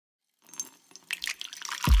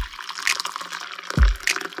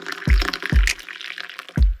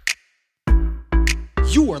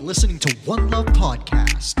You are listening to One Love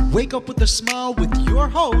Podcast. Wake up with a smile with your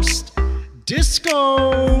host,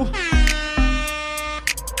 Disco.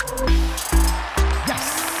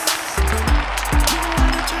 Yes.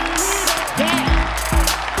 Yeah.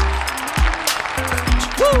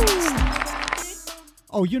 Woo.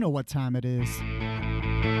 Oh, you know what time it is.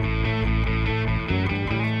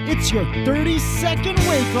 It's your 30-second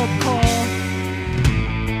wake-up call.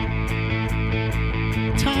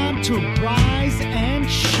 Time to rise and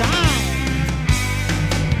shine.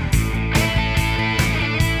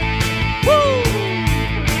 Woo!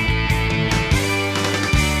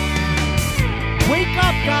 Wake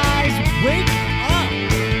up, guys. Wake up.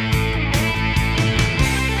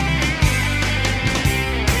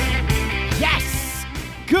 Yes.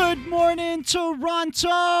 Good morning,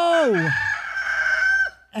 Toronto.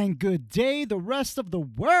 And good day, the rest of the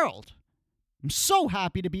world. I'm so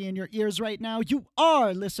happy to be in your ears right now. You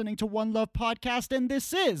are listening to One Love Podcast, and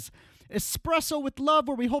this is Espresso with Love,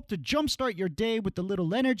 where we hope to jumpstart your day with a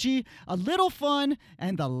little energy, a little fun,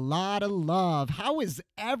 and a lot of love. How is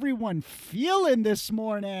everyone feeling this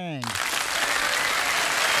morning?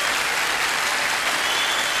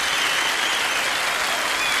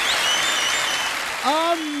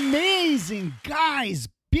 Amazing, guys.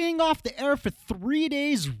 Being off the air for 3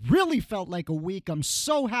 days really felt like a week. I'm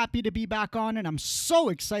so happy to be back on, and I'm so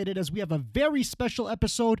excited as we have a very special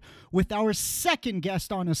episode with our second guest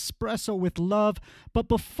on Espresso with Love. But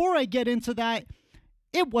before I get into that,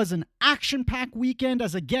 it was an action-packed weekend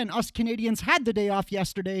as, again, us Canadians had the day off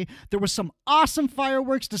yesterday. There was some awesome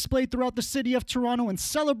fireworks displayed throughout the city of Toronto in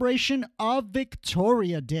celebration of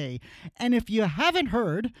Victoria Day. And if you haven't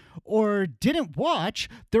heard or didn't watch,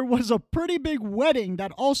 there was a pretty big wedding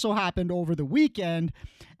that also happened over the weekend.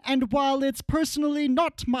 And while it's personally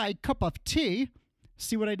not my cup of tea,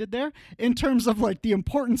 see what I did there? In terms of like the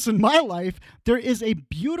importance in my life, there is a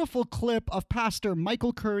beautiful clip of Pastor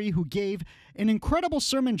Michael Curry who gave an incredible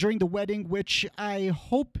sermon during the wedding, which I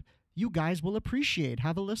hope you guys will appreciate.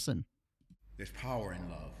 Have a listen. There's power in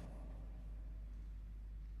love.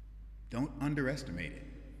 Don't underestimate it.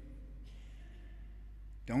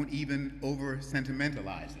 Don't even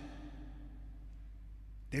over-sentimentalize it.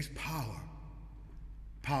 There's power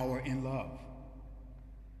in love.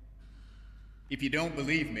 If you don't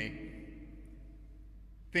believe me,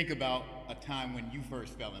 think about a time when you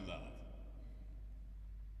first fell in love.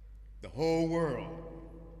 The whole world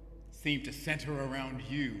seemed to center around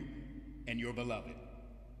you and your beloved.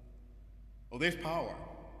 Well, there's power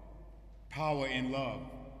in love.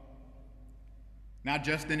 Not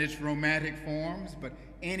just in its romantic forms, but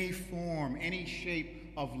any form, any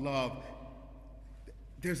shape of love.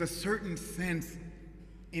 There's a certain sense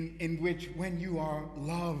in which when you are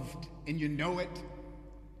loved and you know it,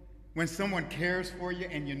 when someone cares for you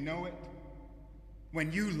and you know it,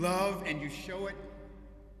 when you love and you show it,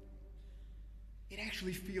 it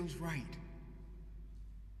actually feels right.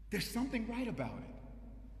 There's something right about it.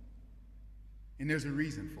 And there's a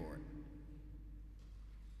reason for it.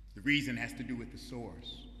 The reason has to do with the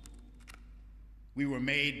source. We were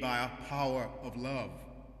made by a power of love.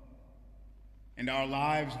 And our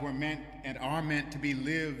lives were meant and are meant to be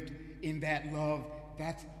lived in that love.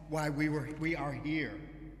 That's why we are here.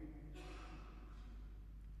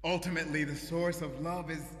 Ultimately, the source of love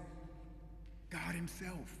is God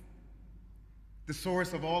Himself, the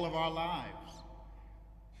source of all of our lives.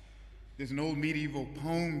 There's an old medieval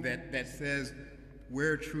poem that says,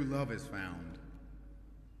 where true love is found,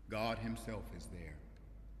 God Himself is there.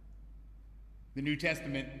 The New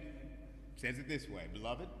Testament says it this way,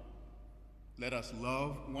 beloved, let us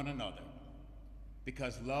love one another,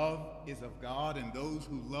 because love is of God, and those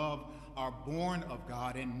who love are born of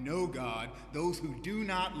God and know God. Those who do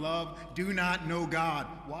not love do not know God.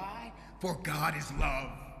 Why? For God is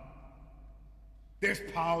love. There's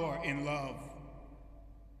power in love.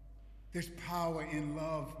 There's power in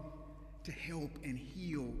love to help and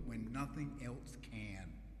heal when nothing else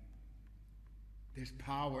can. There's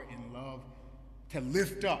power in love to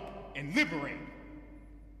lift up and liberate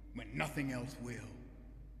when nothing else will.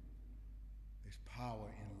 There's power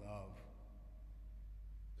in love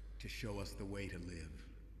to show us the way to live.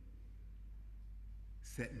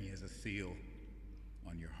 Set me as a seal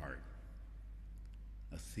on your heart,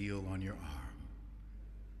 a seal on your arm.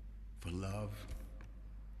 For love,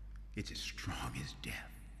 it's as strong as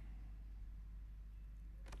death.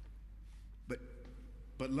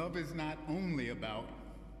 But love is not only about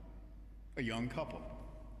a young couple.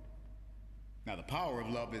 Now, the power of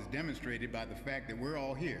love is demonstrated by the fact that we're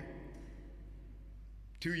all here.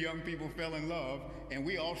 Two young people fell in love, and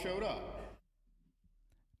we all showed up.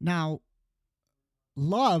 Now,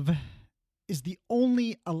 love is the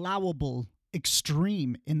only allowable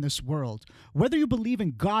extreme in this world. Whether you believe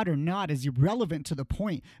in God or not is irrelevant to the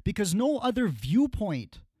point, because no other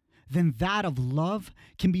viewpoint than that of love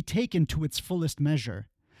can be taken to its fullest measure.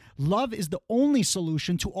 Love is the only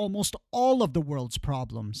solution to almost all of the world's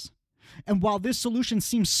problems. And while this solution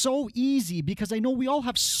seems so easy, because I know we all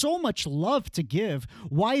have so much love to give,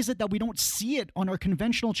 why is it that we don't see it on our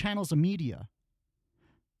conventional channels of media?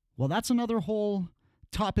 Well, that's another whole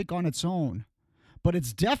topic on its own. But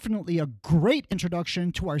it's definitely a great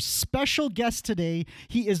introduction to our special guest today.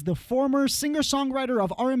 He is the former singer-songwriter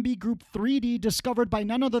of R&B group 3D, discovered by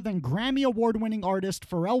none other than Grammy Award-winning artist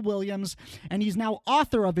Pharrell Williams, and he's now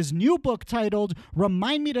author of his new book titled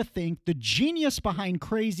Remind Me to Think, The Genius Behind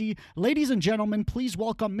Crazy. Ladies and gentlemen, please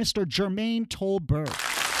welcome Mr. Jermaine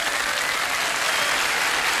Tolbert.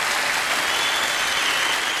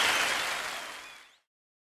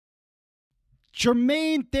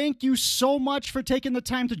 Jermaine, thank you so much for taking the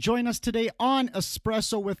time to join us today on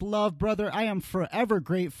Espresso with Love. Brother, I am forever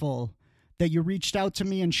grateful that you reached out to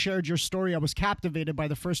me and shared your story. I was captivated by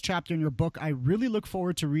the first chapter in your book. I really look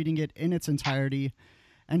forward to reading it in its entirety.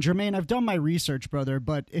 And Jermaine, I've done my research, brother,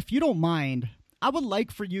 but if you don't mind, I would like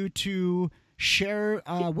for you to share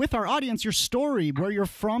with our audience your story, where you're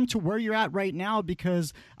from to where you're at right now,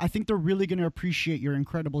 because I think they're really going to appreciate your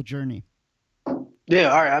incredible journey.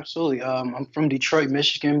 Yeah, all right, absolutely. I'm from Detroit,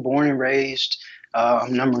 Michigan, born and raised.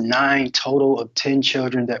 I'm number 9 total of 10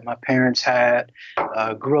 children that my parents had.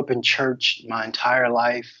 Grew up in church my entire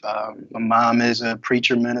life. My mom is a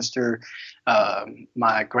preacher minister.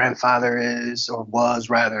 My grandfather is, or was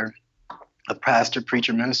rather, a pastor,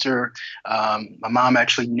 preacher, minister. My mom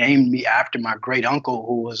actually named me after my great uncle,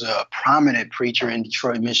 who was a prominent preacher in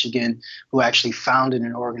Detroit, Michigan, who actually founded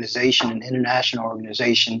an organization, an international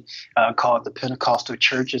organization called the Pentecostal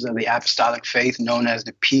Churches of the Apostolic Faith, known as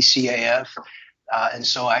the PCAF. And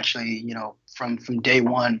so actually, you know, from day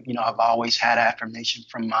one, you know, I've always had affirmation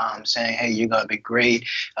from mom saying, hey, you're going to be great.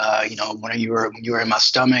 You know, when you were in my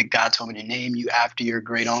stomach, God told me to name you after your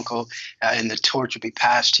great uncle, and the torch will be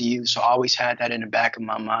passed to you. So I always had that in the back of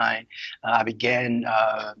my mind. I began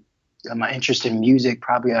my interest in music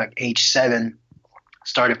probably like age 7.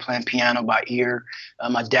 Started playing piano by ear.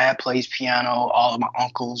 My dad plays piano. All of my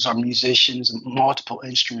uncles are musicians, multiple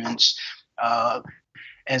instruments.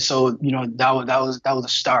 And so, you know, that was the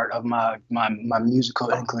start of my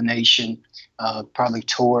musical inclination, probably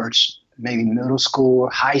towards maybe middle school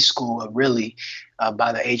or high school. Really,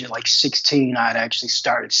 by the age of like 16, I'd actually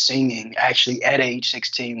started singing. Actually, at age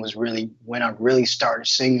 16 was really when I really started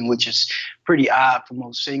singing, which is pretty odd for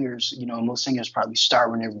most singers. You know, most singers probably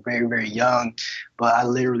start when they're very, very young. But I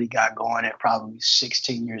literally got going at probably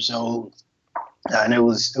 16 years old. And it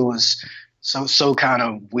was so kind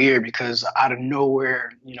of weird, because out of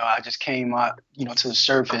nowhere, you know, I just came up, you know, to the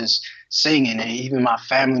surface singing. And even my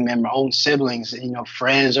family member, my own siblings, you know,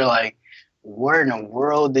 friends are like, where in the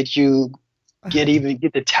world did you get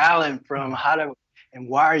the talent from? And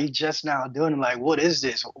why are you just now doing it? Like, what is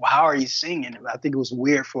this? How are you singing? I think it was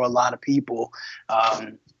weird for a lot of people.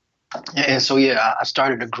 And so, yeah, I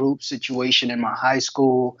started a group situation in my high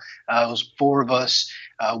school. It was 4 of us.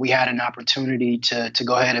 We had an opportunity to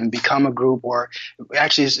go ahead and become a group, or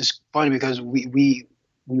actually it's funny because we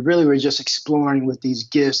really were just exploring with these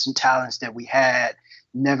gifts and talents that we had,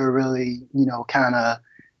 never really, you know, kind of,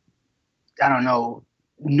 I don't know,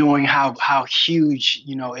 knowing how huge,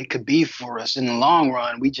 you know, it could be for us in the long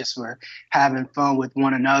run. We just were having fun with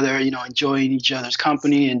one another, you know, enjoying each other's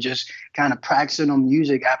company and just kind of practicing on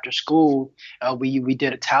music after school. We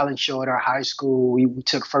did a talent show at our high school. We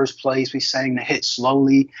took first place. We sang the hit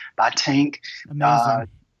Slowly by Tank. Amazing.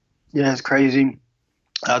 Yeah, it's crazy.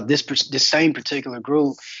 This same particular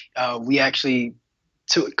group, we actually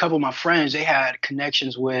took a couple of my friends. They had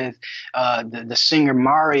connections with the singer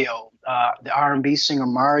Mario. The R&B singer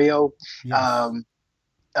Mario. Yes.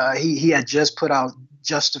 He had just put out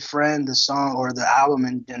Just a Friend, the song, or the album,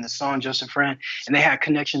 and the song Just a Friend, and they had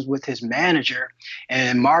connections with his manager.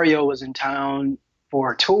 And Mario was in town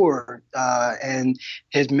for a tour, and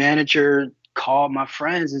his manager called my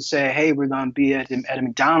friends and said, hey, we're going to be at a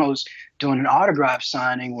McDonald's doing an autograph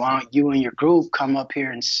signing. Why don't you and your group come up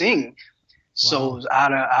here and sing? Wow. So it was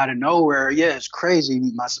out of nowhere. Yeah, it's crazy.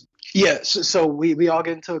 Yeah, so we all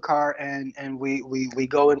get into a car and we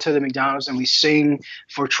go into the McDonald's and we sing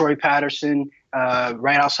for Troy Patterson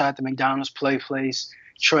right outside the McDonald's play place.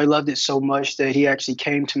 Troy loved it so much that he actually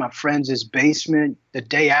came to my friend's basement the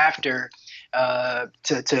day after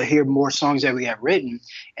to hear more songs that we had written.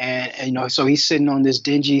 And you know, so he's sitting on this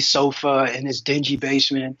dingy sofa in his dingy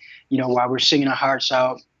basement, you know, while we're singing our hearts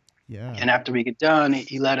out. Yeah. And after we get done,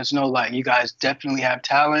 he let us know, like, you guys definitely have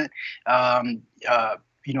talent. Um,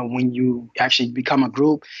 when you actually become a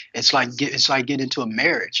group, it's like getting into a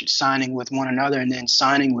marriage, signing with one another and then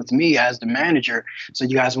signing with me as the manager. So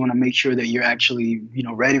you guys want to make sure that you're actually,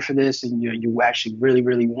 ready for this, and you actually really,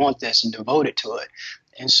 really want this and devoted to it.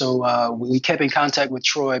 And so we kept in contact with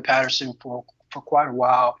Troy Patterson for quite a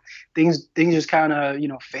while. Things just kind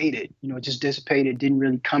of faded, just dissipated, didn't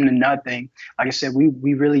really come to nothing. Like I said,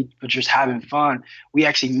 we really were just having fun. We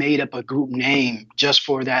actually made up a group name just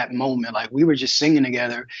for that moment. Like, we were just singing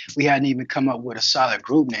together. We hadn't even come up with a solid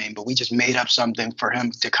group name, but we just made up something for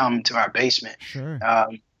him to come to our basement. Sure.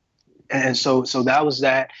 And so that was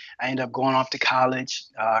that. I ended up going off to college,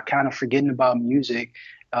 kind of forgetting about music.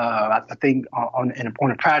 I think on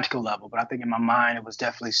a practical level, but I think in my mind it was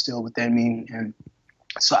definitely still within me. And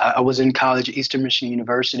so I was in college at Eastern Michigan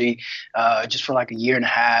University just for like a year and a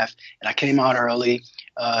half, and I came out early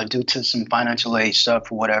due to some financial aid stuff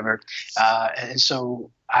or whatever. And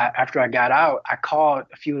so after I got out, I called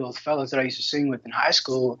a few of those fellas that I used to sing with in high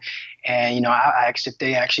school, and I asked if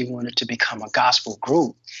they actually wanted to become a gospel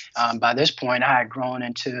group. By this point, I had grown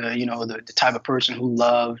into the type of person who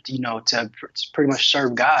loved to pretty much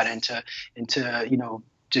serve God and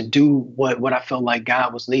to do what I felt like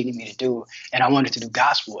God was leading me to do. And I wanted to do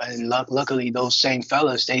gospel. And luckily, those same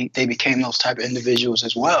fellas, they became those type of individuals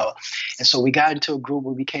as well. And so we got into a group,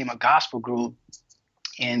 we became a gospel group.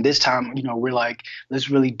 And this time, we're like,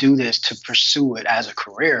 let's really do this to pursue it as a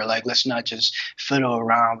career. Like, let's not just fiddle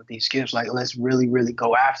around with these gifts. Like, let's really, really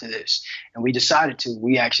go after this. And we decided to.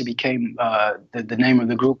 We actually became, the name of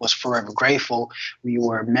the group was Forever Grateful. We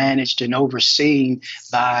were managed and overseen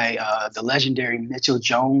by the legendary Mitchell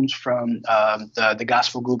Jones from the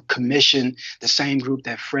gospel group Commission, the same group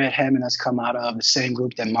that Fred Hammond has come out of, the same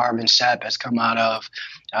group that Marvin Sapp has come out of.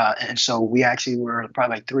 And so we actually were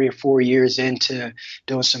probably like 3 or 4 years into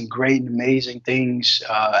doing some great and amazing things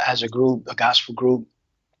as a group, a gospel group,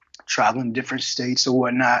 traveling different states or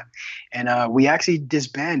whatnot. And we actually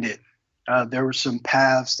disbanded. There were some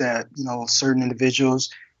paths that, certain individuals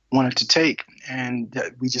wanted to take, and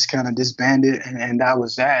we just kind of disbanded, and that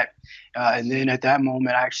was that. And then at that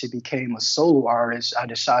moment, I actually became a solo artist. I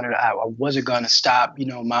decided I wasn't going to stop,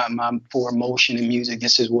 my forward motion in music.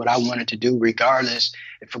 This is what I wanted to do, regardless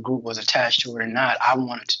if a group was attached to it or not. I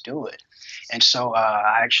wanted to do it. And so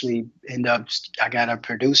I actually I got a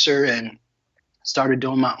producer and started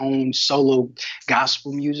doing my own solo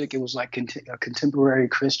gospel music. It was like contemporary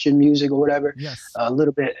Christian music or whatever. Yes.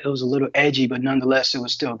 It was a little edgy, but nonetheless, it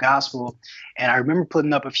was still gospel. And I remember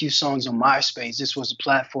putting up a few songs on MySpace. This was a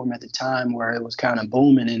platform at the time where it was kind of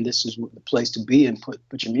booming, and this is the place to be and put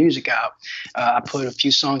your music out. I put a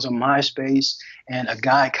few songs on MySpace, and a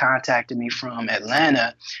guy contacted me from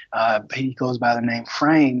Atlanta. He goes by the name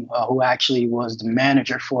Frame, who actually was the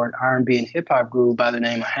manager for an R&B and hip hop group by the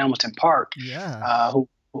name of Hamilton Park. Yeah.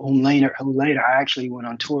 Who later I actually went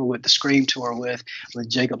on tour with, the Scream tour with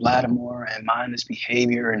Jacob Lattimore and Mindless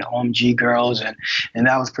Behavior and OMG Girls, and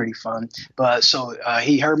that was pretty fun. But so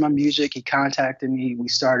he heard my music, he contacted me, we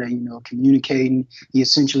started communicating. He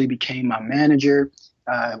essentially became my manager.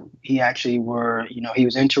 He actually he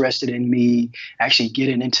was interested in me actually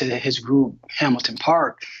getting into his group, Hamilton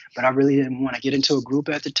Park, but I really didn't want to get into a group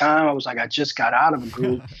at the time. I was like, I just got out of a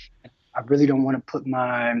group. I really don't want to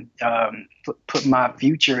put my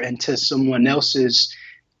future into someone else's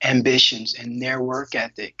ambitions and their work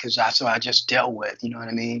ethic, because that's what I just dealt with, you know what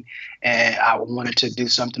I mean? And I wanted to do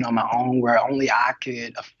something on my own where only I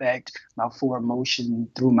could affect my forward motion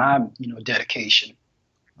through my, dedication.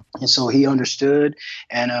 And so he understood,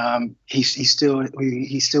 and he still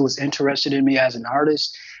was interested in me as an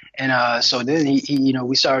artist. And so then he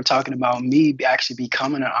we started talking about me actually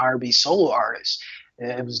becoming an R&B solo artist.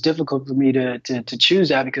 It was difficult for me to choose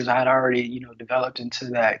that because I had already, developed into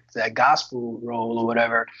that gospel role or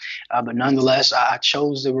whatever. But nonetheless, I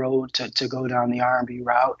chose the road to go down the R&B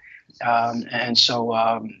route. And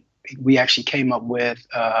so we actually came up with,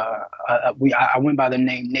 I went by the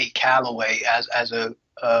name Nate Calloway as a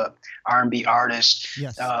R&B artist.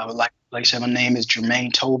 Yes. Like I said, my name is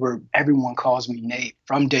Jermaine Tolbert. Everyone calls me Nate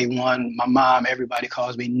from day one. My mom, everybody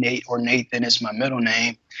calls me Nate or Nathan. It's my middle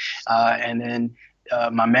name. And then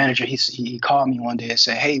my manager, he called me one day and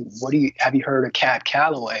said, "Hey, have you heard of Cab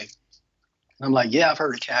Calloway?" And I'm like, "Yeah, I've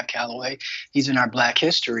heard of Cab Calloway. He's in our Black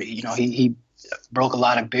history. He broke a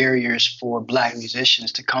lot of barriers for Black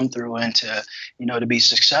musicians to come through and to be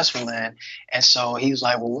successful in." And so he was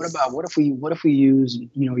like, "Well, what if we use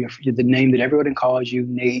the name that everyone calls you,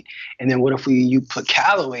 Nate, and then what if you put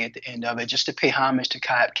Calloway at the end of it just to pay homage to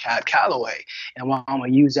Cab Calloway, and I'm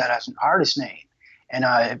gonna use that as an artist name."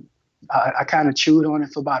 And I kind of chewed on it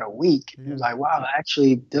for about a week. It was like, wow,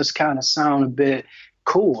 actually does kind of sound a bit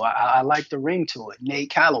cool. I like the ring to it, Nate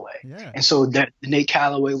Calloway. Yeah. And so that Nate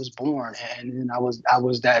Calloway was born, and then I was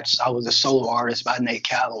a solo artist by Nate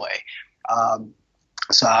Calloway.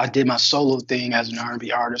 So I did my solo thing as an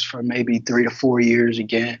R&B artist for maybe 3 to 4 years.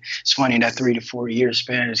 Again, it's funny that 3 to 4 year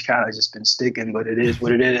span has kind of just been sticking, but it is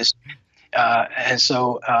what it is. And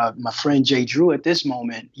so my friend Jay Drew at this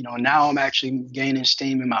moment, now I'm actually gaining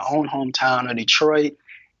steam in my own hometown of Detroit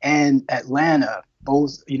and Atlanta,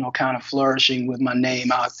 both, kind of flourishing with my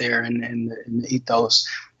name out there in the ethos.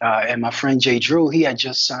 And my friend Jay Drew, he had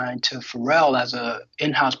just signed to Pharrell as a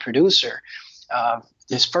in-house producer.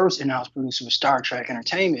 His first in-house producer was Star Trek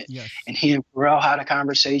Entertainment. Yes. And he and Pharrell had a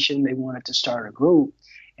conversation. They wanted to start a group.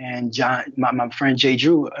 And my friend Jay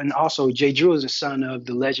Drew, and also Jay Drew is the son of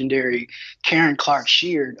the legendary Karen Clark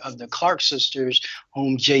Sheard of the Clark sisters,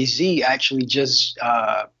 whom Jay-Z actually just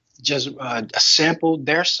sampled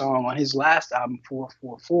their song on his last album,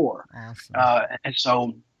 444. Awesome. And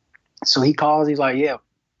so he calls. He's like, "Yeah,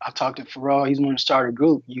 I talked to Pharrell. He's going to start a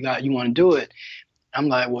group. You want to do it?" I'm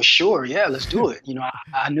like, well, sure, yeah, let's do it.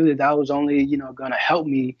 I knew that was only, going to help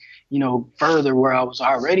me, further where I was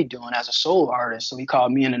already doing as a solo artist. So he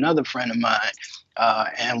called me and another friend of mine,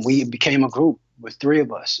 and we became a group with 3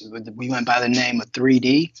 of us. We went by the name of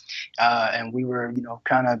 3D, and we were,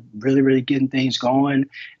 kind of really, really getting things going.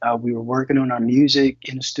 We were working on our music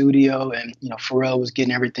in the studio, and, Pharrell was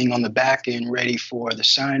getting everything on the back end ready for the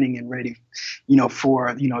signing and ready,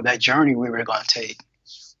 for, that journey we were going to take.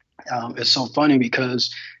 It's so funny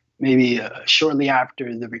because maybe shortly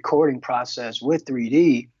after the recording process with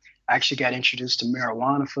 3D, I actually got introduced to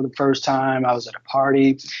marijuana for the first time. I was at a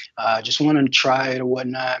party, just wanted to try it or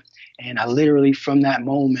whatnot. And I literally, from that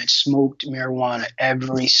moment, smoked marijuana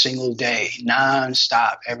every single day,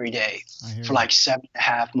 nonstop, every day for like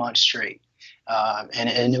 7.5 months straight.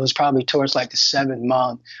 And it was probably towards like the 7th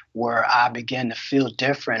month where I began to feel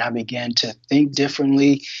different. I began to think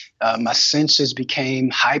differently. My senses became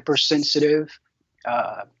hypersensitive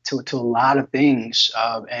to a lot of things,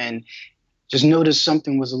 and just noticed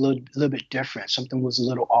something was a little bit different. Something was a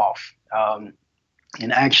little off.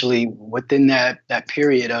 And actually, within that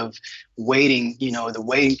period of waiting, the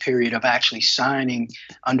waiting period of actually signing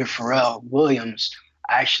under Pharrell Williams,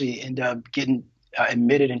 I actually ended up getting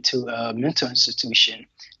admitted into a mental institution,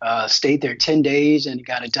 stayed there 10 days and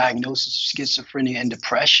got a diagnosis of schizophrenia and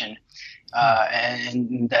depression.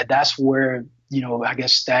 And that's where, I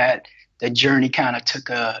guess that journey kind of took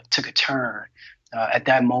a turn. At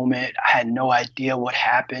that moment, I had no idea what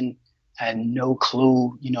happened, had no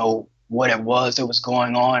clue, what it was that was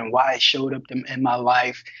going on and why it showed up in my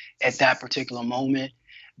life at that particular moment.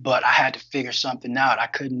 But I had to figure something out. I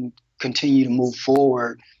couldn't continue to move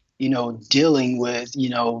forward, dealing with,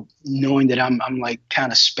 knowing that I'm like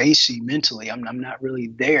kind of spacey mentally. I'm not really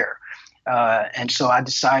there. And so I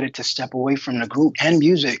decided to step away from the group and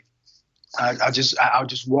music. I just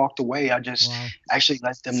walked away. I just actually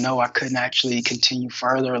let them know I couldn't actually continue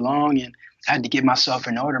further along and had to get myself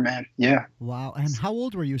in order, man. Yeah. Wow. And how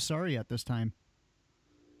old were you, sorry, at this time?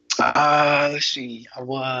 Let's see. I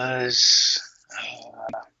was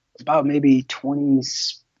about maybe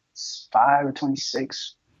 25 or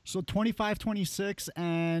 26. So 25, 26,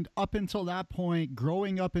 and up until that point,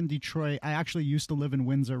 growing up in Detroit, I actually used to live in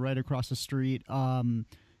Windsor right across the street.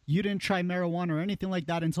 You didn't try marijuana or anything like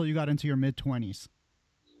that until you got into your mid-20s.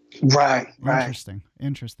 Right.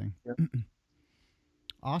 Interesting. Yeah.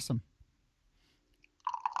 Awesome.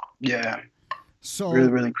 Yeah. So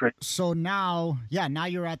really, really great. So now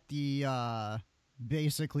you're at the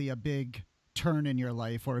basically a big turn in your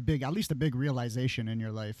life, or at least a big realization in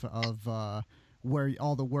your life of where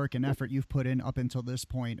all the work and effort you've put in up until this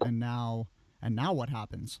point, and now what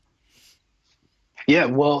happens? Yeah,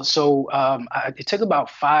 well, so it took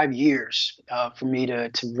about 5 years for me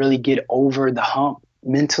to really get over the hump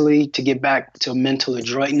mentally, to get back to mental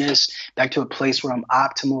adroitness, back to a place where I'm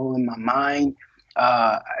optimal in my mind.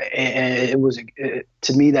 And it was,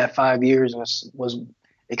 to me, that 5 years was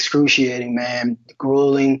excruciating, man,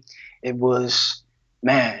 grueling. It was,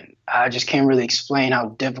 man, I just can't really explain how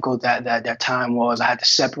difficult that time was. I had to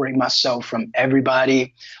separate myself from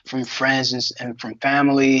everybody, from friends and from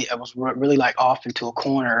family. I was really like off into a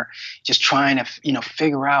corner, just trying to,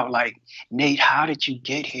 figure out, like, Nate, how did you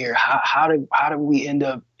get here? How did we end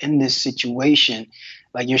up in this situation?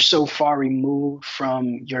 Like, you're so far removed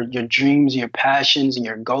from your dreams, your passions, and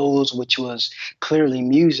your goals, which was clearly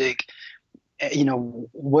music.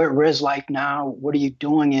 Where's life now? What are you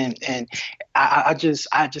doing? And I just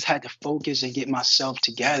had to focus and get myself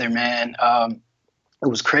together, man. It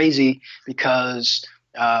was crazy because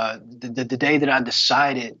The day that I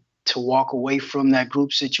decided to walk away from that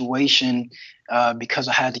group situation because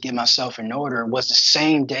I had to get myself in order was the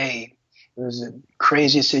same day. It was the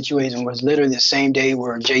craziest situation. It was literally the same day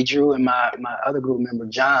where Jay Drew and my other group member,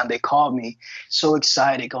 John, they called me so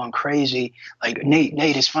excited, going crazy. Like, Nate,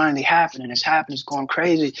 it's finally happening. It's happening. It's going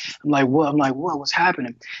crazy. I'm like, what? What's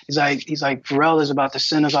happening? He's like, Pharrell is about to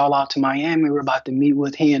send us all out to Miami. We're about to meet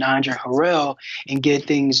with he and Andre Harrell and get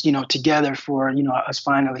things, together for, us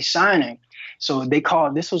finally signing. So they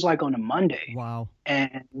called. This was like on a Monday. Wow.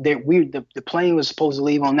 And the plane was supposed to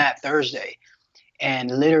leave on that Thursday. And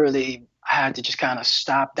literally, I had to just kind of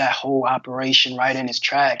stop that whole operation right in its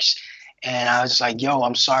tracks. And I was just like, yo,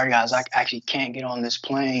 I'm sorry, guys. I actually can't get on this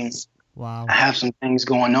plane. Wow. I have some things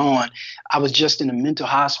going on. I was just in a mental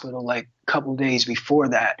hospital like a couple days before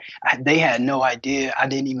that. They had no idea. I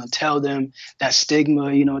didn't even tell them. That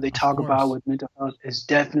stigma, they talk about with mental health is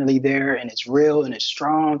definitely there, and it's real and it's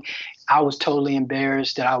strong. I was totally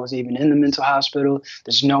embarrassed that I was even in the mental hospital.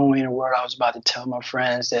 There's no way in the world I was about to tell my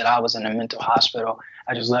friends that I was in a mental hospital.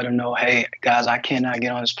 I just let them know, hey, guys, I cannot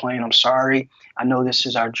get on this plane. I'm sorry. I know this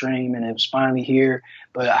is our dream, and it was finally here,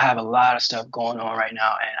 but I have a lot of stuff going on right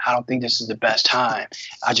now, and I don't think this is the best time.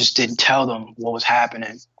 I just didn't tell them what was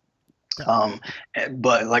happening.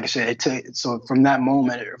 But like I said, so from that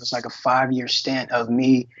moment, it was like a 5-year stint of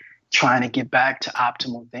me trying to get back to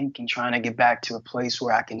optimal thinking, trying to get back to a place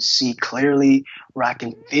where I can see clearly, where I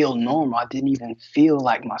can feel normal. I didn't even feel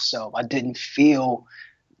like myself. I didn't feel,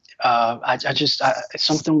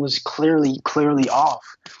 something was clearly off.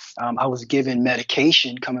 I was given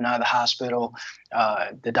medication coming out of the hospital.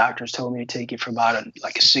 The doctors told me to take it for about a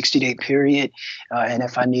 60-day period. And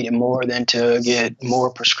if I needed more than to get more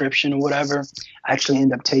prescription or whatever, I actually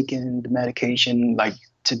ended up taking the medication like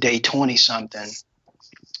to day 20 something.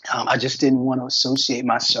 I just didn't want to associate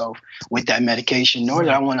myself with that medication, nor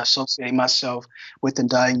did I want to associate myself with the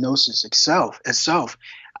diagnosis itself.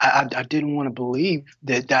 I didn't want to believe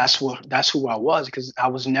that that's who I was, because I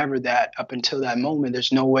was never that up until that moment.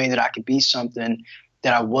 There's no way that I could be something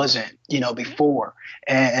that I wasn't, before.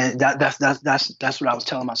 And that's what I was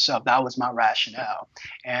telling myself. That was my rationale.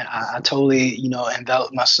 And I totally,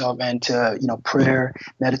 enveloped myself into, prayer,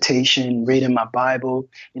 meditation, reading my Bible,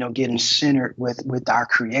 getting centered with our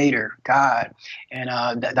Creator, God. And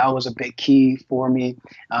that was a big key for me.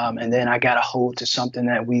 And then I got a hold to something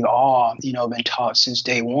that we've all, been taught since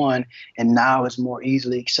day one, and now is more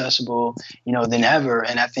easily accessible, than ever.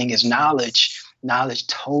 And I think is knowledge. Knowledge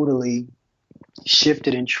totally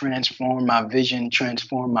shifted and transformed my vision,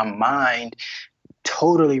 transformed my mind,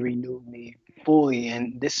 totally renewed me fully.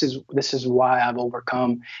 And this is why I've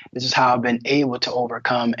overcome. This is how I've been able to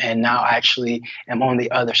overcome. And now I actually am on the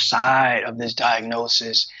other side of this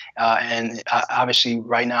diagnosis. And obviously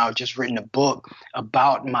right now I've just written a book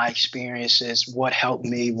about my experiences, what helped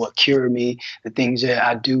me, what cured me, the things that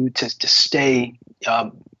I do to stay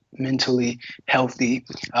mentally healthy,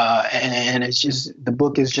 and it's just, the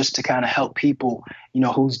book is just to kind of help people,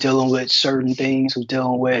 who's dealing with certain things, who's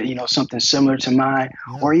dealing with, something similar to mine,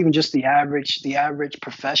 or even just the average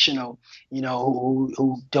professional,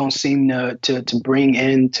 who don't seem to bring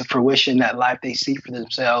into fruition that life they see for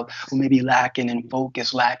themselves, who may be lacking in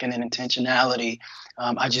focus, lacking in intentionality.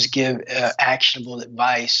 I just give actionable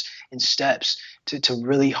advice and steps to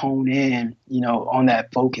really hone in, on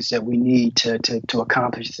that focus that we need to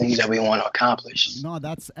accomplish things that we want to accomplish. No,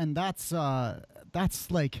 that's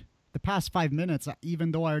like the past 5 minutes,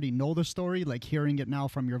 even though I already know the story, like hearing it now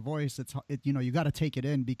from your voice, you got to take it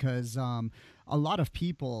in, because a lot of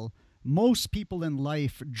people, most people in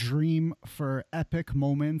life dream for epic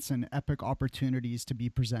moments and epic opportunities to be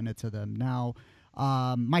presented to them. Now,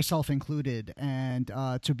 myself included, and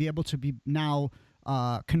to be able to be now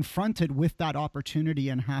confronted with that opportunity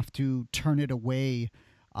and have to turn it away.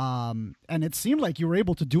 And it seemed like you were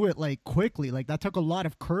able to do it like quickly. Like that took a lot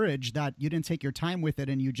of courage, that you didn't take your time with it,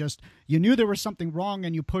 and you knew there was something wrong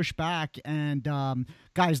and you pushed back. And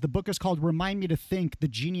guys, the book is called Remind Me to Think: The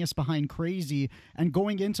Genius Behind Crazy. And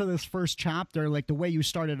going into this first chapter, like the way you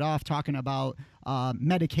started off talking about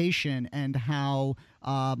medication, and how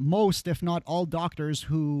most, if not all, doctors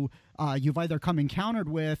who you've either come encountered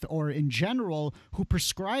with, or in general, who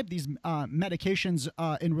prescribe these medications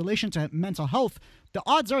in relation to mental health, the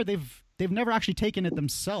odds are they've never actually taken it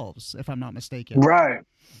themselves, if I'm not mistaken. Right.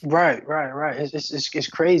 It's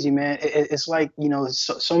crazy, man. It's like,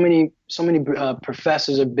 so many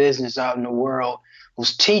professors of business out in the world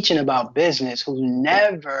who's teaching about business, who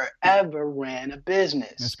never ever ran a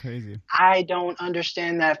business. That's crazy. I don't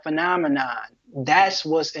understand that phenomenon. That's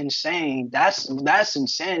what's insane. That's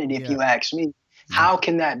insanity, if you ask me. Yep. How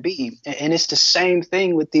can that be? And it's the same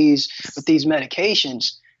thing with these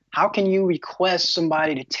medications. How can you request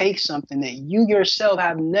somebody to take something that you yourself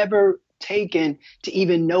have never taken to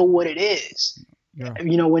even know what it is? Yeah.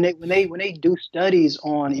 You know, when they do studies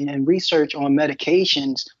on and research on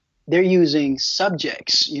medications, they're using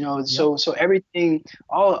subjects, you know, Yep. so everything,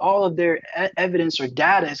 all of their evidence or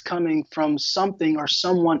data is coming from something or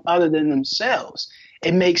someone other than themselves.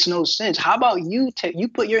 It makes no sense. How about you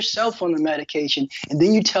put yourself on the medication and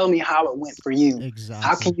then you tell me how it went for you? How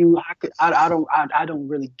Exactly. can you? I don't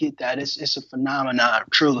really get that. It's a phenomenon,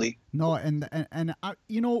 truly. No, and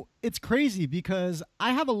you know, it's crazy because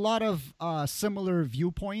I have a lot of similar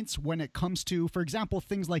viewpoints when it comes to, for example,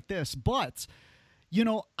 things like this. But you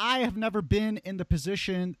know, I have never been in the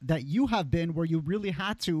position that you have been where you really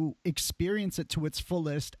had to experience it to its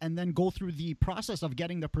fullest and then go through the process of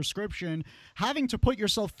getting the prescription, having to put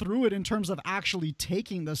yourself through it in terms of actually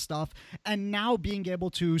taking the stuff, and now being able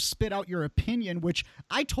to spit out your opinion, which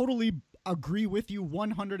I totally agree with you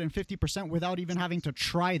 150% without even having to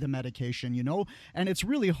try the medication, you know? And it's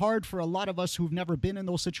really hard for a lot of us who've never been in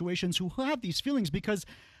those situations who have these feelings because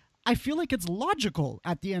I feel like it's logical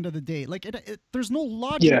at the end of the day. Like there's no Yeah.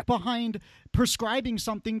 logic behind prescribing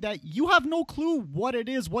something that you have no clue what it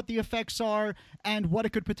is, what the effects are, and what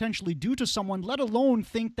it could potentially do to someone, let alone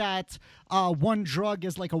think that one drug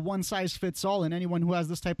is like a one size fits all. And anyone who has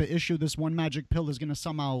this type of issue, this one magic pill is going to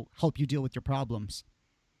somehow help you deal with your problems.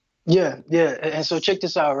 Yeah, yeah. And so check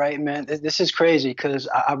this out, right, man? This is crazy because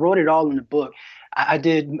I wrote it all in the book. I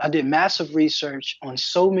did massive research on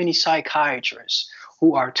so many psychiatrists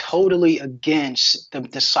who are totally against the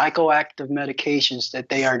psychoactive medications that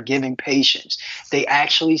they are giving patients. They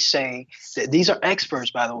actually say that these are experts,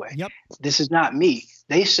 by the way. Yep. This is not me.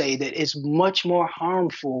 They say that it's much more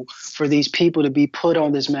harmful for these people to be put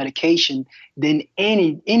on this medication than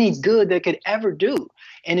any good they could ever do.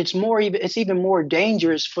 And it's even more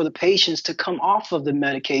dangerous for the patients to come off of the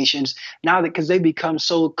medications now that because they become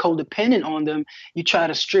so codependent on them, you try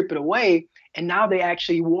to strip it away. And now they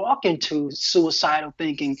actually walk into suicidal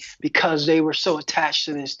thinking because they were so attached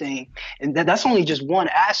to this thing. And that's only just one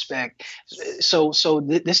aspect.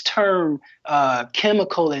 This term,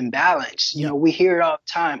 chemical imbalance, you know, we hear it all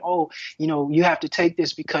the time. Oh, you know, you have to take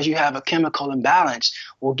this because you have a chemical imbalance.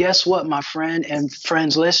 Well, guess what, my friend and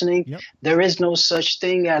friends listening? Yep. There is no such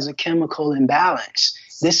thing as a chemical imbalance.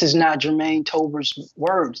 This is not Jermaine Tober's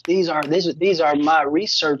words. These are my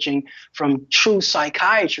researching from true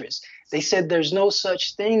psychiatrists. They said there's no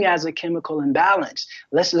such thing as a chemical imbalance.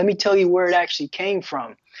 Let me tell you where it actually came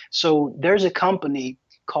from. So there's a company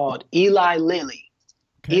called Eli Lilly.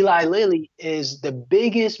 Okay. Eli Lilly is the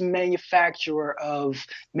biggest manufacturer of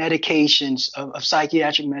medications, of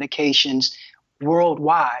psychiatric medications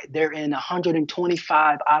worldwide. They're in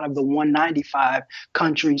 125 out of the 195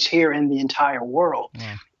 countries here in the entire world.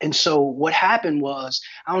 Wow. And so what happened was,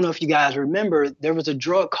 I don't know if you guys remember, there was a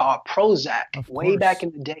drug called Prozac way back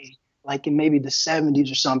in the day, like in maybe the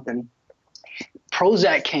 70s or something.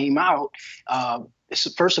 Prozac came out.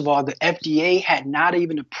 First of all, the FDA had not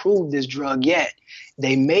even approved this drug yet.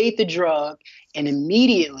 They made the drug, and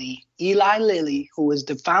immediately Eli Lilly, who is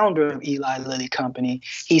the founder of Eli Lilly Company,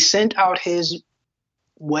 he sent out his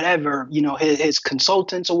whatever, you know, his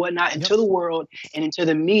consultants or whatnot into the world and into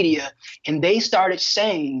the media. And they started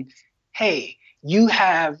saying, hey, you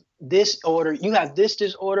have this order, you have this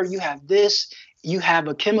disorder, you have this, you have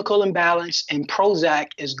a chemical imbalance, and Prozac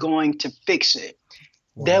is going to fix it.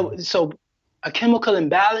 Wow. So a chemical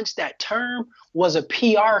imbalance, that term was a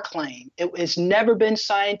PR claim. It's never been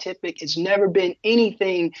scientific. It's never been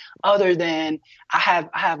anything other than I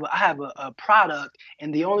have a product,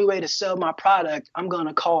 and the only way to sell my product, I'm going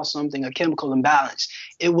to call something a chemical imbalance.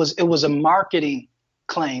 It was a marketing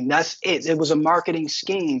claim. That's it. It was a marketing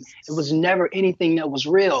scheme. It was never anything that was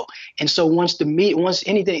real. And so once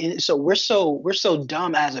anything, so we're so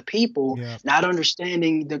dumb as a people, not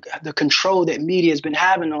understanding the control that media has been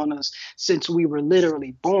having on us since we were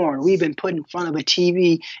literally born. We've been put in front of a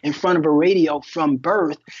TV, in front of a radio from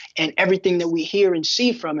birth, and everything that we hear and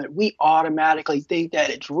see from it, we automatically think that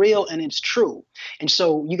it's real and it's true. And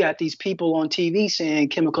so you got these people on TV saying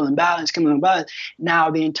chemical imbalance, chemical imbalance.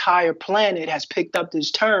 Now the entire planet has picked up this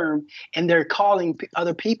term, and they're calling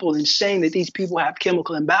other people and saying that these people have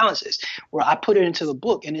chemical imbalances. Well, I put it into the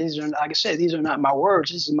book, and these are, like I said, these are not my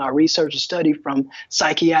words. This is my research and study from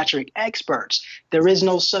psychiatric experts. There is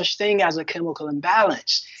no such thing as a chemical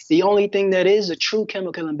imbalance. The only thing that is a true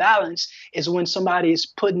chemical imbalance is when somebody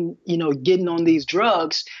is getting on these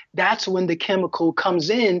drugs. That's when the chemical comes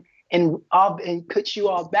in and puts you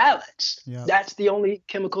off balance. That's the only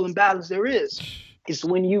chemical imbalance there is. is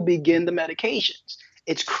when you begin the medications.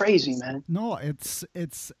 It's crazy, man. No,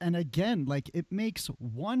 and again, like it makes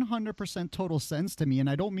 100% total sense to me. And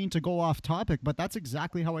I don't mean to go off topic, but that's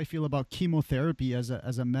exactly how I feel about chemotherapy as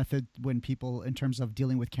a method when people, in terms of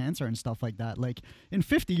dealing with cancer and stuff like that. Like in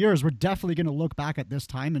 50 years, we're definitely going to look back at this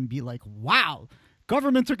time and be like, wow,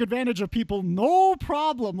 government took advantage of people, no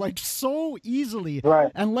problem, like so easily. Right.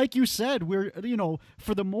 And like you said, we're,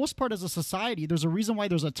 for the most part as a society, there's a reason why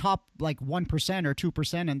there's a top like 1% or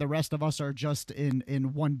 2%, and the rest of us are just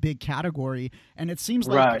in one big category. And it seems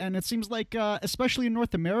like, especially in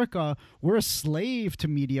North America, we're a slave to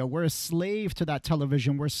media. We're a slave to that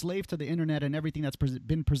television. We're a slave to the internet and everything that's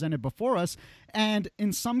been presented before us. And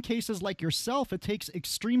in some cases, like yourself, it takes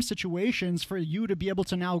extreme situations for you to be able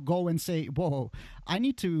to now go and say, whoa, I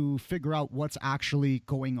need to figure out what's actually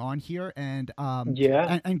going on here, and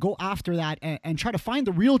go after that and try to find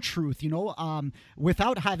the real truth,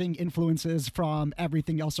 without having influences from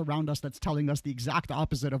everything else around us that's telling us the exact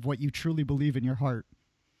opposite of what you truly believe in your heart.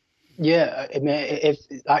 Yeah, man. If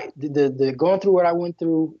the going through what I went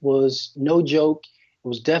through was no joke. It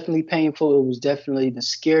was definitely painful. It was definitely the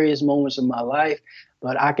scariest moments of my life.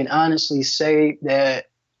 But I can honestly say that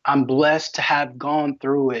I'm blessed to have gone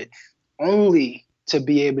through it, only to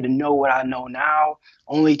be able to know what I know now,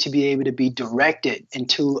 only to be able to be directed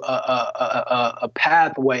into a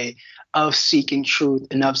pathway of seeking truth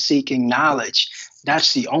and of seeking knowledge.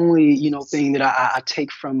 That's the only, thing that I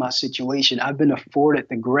take from my situation. I've been afforded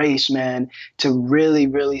the grace, man, to really,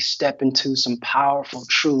 really step into some powerful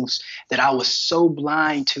truths that I was so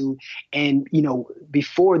blind to. And,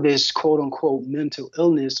 before this quote unquote mental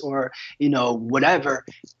illness or, whatever,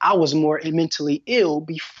 I was more mentally ill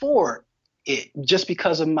before it, just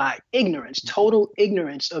because of my ignorance, total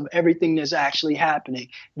ignorance of everything that's actually happening.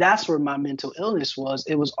 That's where my mental illness was.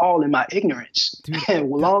 It was all in my ignorance. Dude,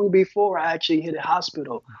 long before I actually hit a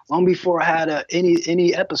hospital, long before I had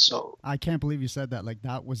any episode. I can't believe you said that. Like,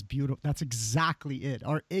 that was beautiful. That's exactly it.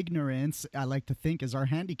 Our ignorance, I like to think, is our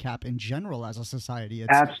handicap in general as a society.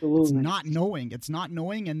 Absolutely. It's not knowing. It's not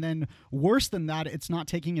knowing. And then worse than that, it's not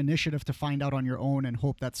taking initiative to find out on your own and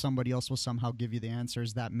hope that somebody else will somehow give you the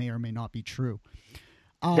answers that may or may not be true.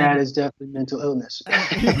 That is definitely mental illness.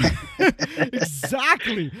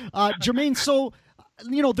 Exactly. Jermaine, so,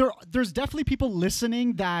 there's definitely people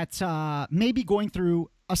listening that may be going through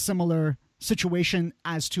a similar situation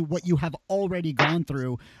as to what you have already gone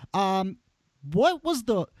through. What was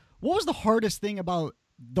the hardest thing about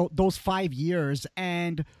those 5 years?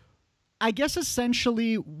 And I guess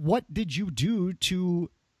essentially, what did you do to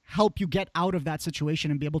help you get out of that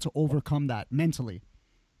situation and be able to overcome that mentally?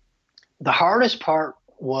 The hardest part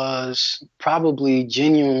was probably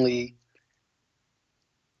genuinely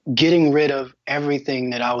getting rid of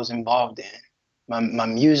everything that I was involved in. My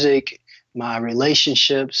music, my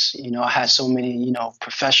relationships, I had so many,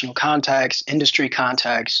 professional contacts, industry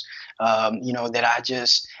contacts,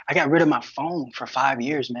 that I got rid of my phone for 5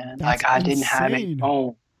 years, man. That's I insane. didn't have a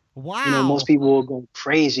phone. Wow. Most people will go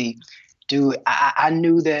crazy. Dude, I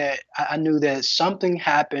knew that something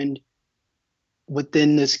happened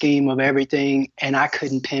within the scheme of everything, and I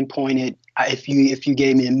couldn't pinpoint it. If you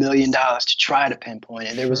gave me $1 million to try to pinpoint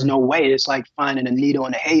it, there was no way. It's like finding a needle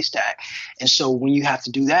in a haystack. And so when you have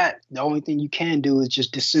to do that, the only thing you can do is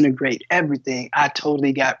just disintegrate everything. I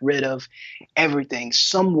totally got rid of everything.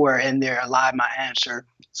 Somewhere in there lied my answer.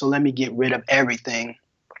 So let me get rid of everything.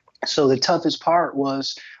 So the toughest part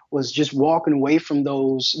was just walking away from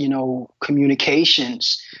those,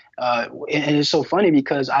 communications. And it's so funny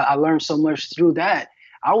because I learned so much through that.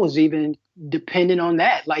 I was even dependent on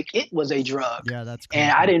that like it was a drug. Yeah, that's crazy.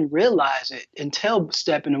 And I didn't realize it until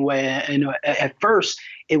stepping away. And at first,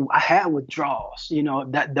 I had withdrawals.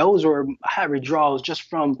 I had withdrawals just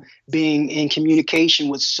from being in communication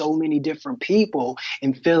with so many different people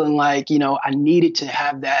and feeling like, I needed to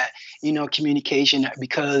have that, communication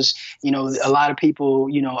because, a lot of people,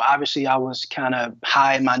 obviously I was kind of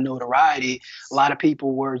high in my notoriety. A lot of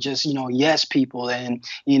people were just, yes people and,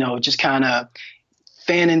 just kind of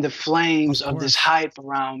fanning the flames of this hype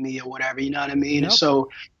around me or whatever, you know what I mean? Yep. And so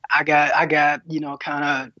I got, kind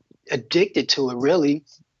of addicted to it really.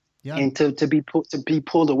 Yep. And to be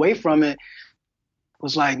pulled away from it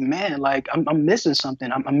was like, man, like I'm missing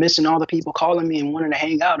something. I'm missing all the people calling me and wanting to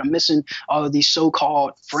hang out. I'm missing all of these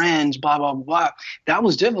so-called friends, blah, blah, blah. That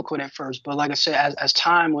was difficult at first. But like I said, as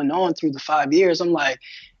time went on through the 5 years, I'm like,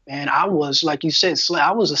 And I was, like you said,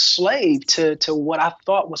 I was a slave to what I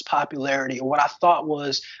thought was popularity, or what I thought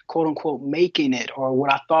was quote unquote making it, or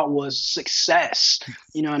what I thought was success.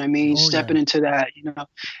 You know what I mean? Oh, Stepping yeah. into that,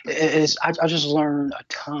 I just learned a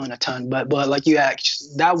ton. But like you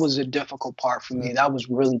asked, that was a difficult part for me. That was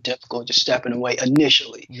really difficult, just stepping away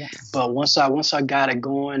initially. Yeah. But once I got it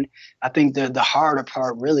going, I think the harder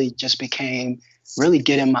part really just became really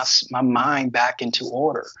getting my mind back into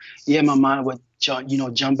order. Yeah, my mind would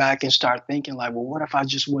jump back and start thinking like, well, what if I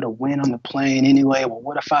just would have went on the plane anyway? Well,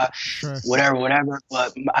 what if I, Sure. whatever.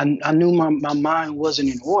 But I knew my mind wasn't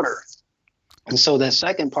in order. And so that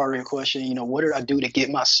second part of your question, what did I do to get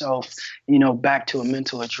myself, back to a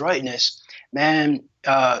mental adroitness? Man,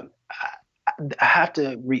 I have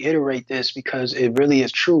to reiterate this because it really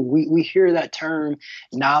is true. We hear that term,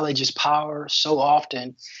 knowledge is power, so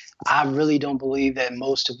often. I really don't believe that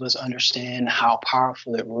most of us understand how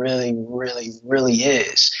powerful it really, really, really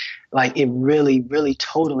is. Like, it really, really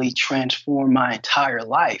totally transformed my entire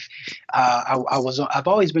life. I've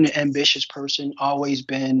always been an ambitious person, always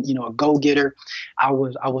been, a go-getter. I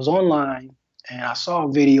was online and I saw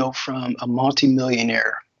a video from a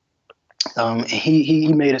multimillionaire. And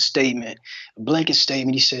he made a statement, a blanket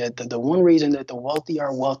statement. He said that the one reason that the wealthy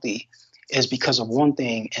are wealthy is because of one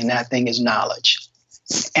thing, and that thing is knowledge.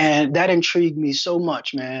 And that intrigued me so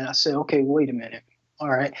much, man. I said, okay, wait a minute. All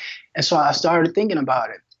right. And so I started thinking about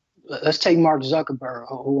it. Let's take Mark Zuckerberg,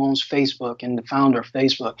 who owns Facebook and the founder of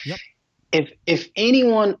Facebook. Yep. If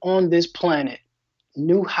anyone on this planet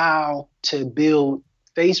knew how to build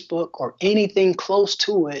Facebook or anything close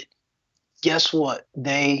to it, guess what?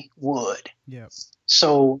 They would. Yep.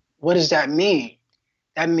 So what does that mean?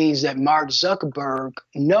 That means that Mark Zuckerberg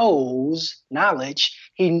knows knowledge.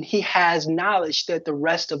 He has knowledge that the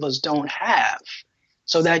rest of us don't have.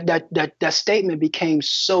 So that statement became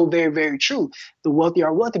so very, very true. The wealthy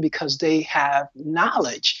are wealthy because they have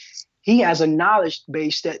knowledge. He has a knowledge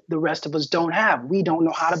base that the rest of us don't have. We don't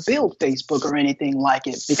know how to build Facebook or anything like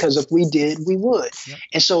it, because if we did, we would. Yep.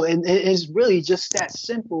 And so it's really just that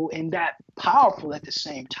simple and that powerful at the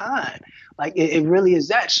same time. Like, it really is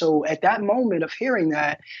that. So at that moment of hearing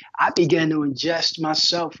that, I began to ingest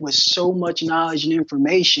myself with so much knowledge and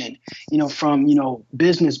information, from,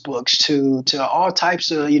 business books to all types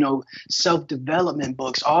of, self-development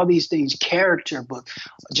books, all these things, character books,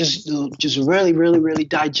 just really, really, really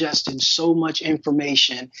digesting so much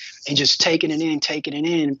information and just taking it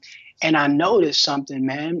in. And I noticed something,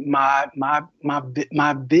 man.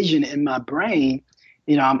 My vision in my brain,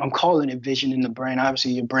 I'm calling it vision in the brain.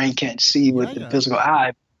 Obviously, your brain can't see with the physical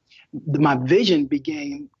eye. My vision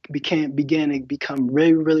began to become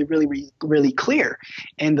really, really, really, really clear.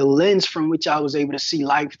 And the lens from which I was able to see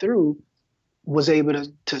life through was able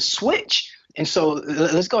to switch. And so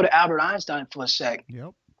let's go to Albert Einstein for a sec.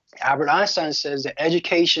 Yep. Albert Einstein says that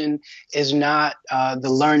education is not the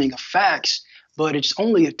learning of facts, but it's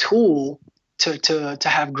only a tool to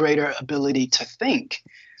have greater ability to think.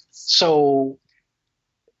 So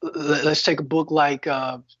let's take a book like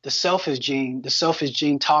The Selfish Gene. The Selfish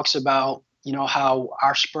Gene talks about, how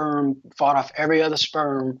our sperm fought off every other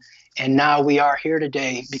sperm, and now we are here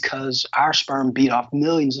today because our sperm beat off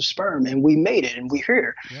millions of sperm, and we made it, and we're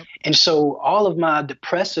here. Yep. And so all of my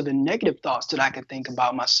depressive and negative thoughts that I could think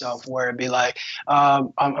about myself, where it'd be like,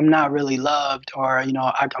 I'm not really loved, or,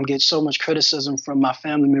 I'm getting so much criticism from my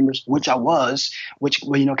family members, which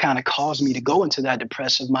kind of caused me to go into that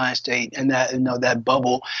depressive mind state and that, that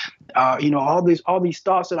bubble. All these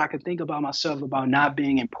thoughts that I could think about myself about not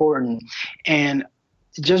being important, and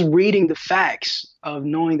just reading the facts of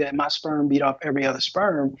knowing that my sperm beat off every other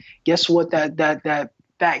sperm. Guess what that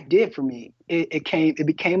fact did for me? It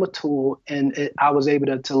became a tool, and I was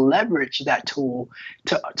able to leverage that tool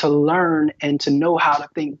to learn and to know how to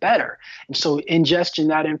think better. And so, ingesting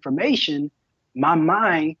that information, my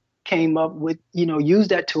mind came up with, use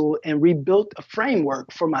that tool and rebuilt a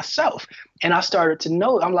framework for myself. And I started to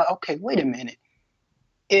know, I'm like, okay, wait a minute.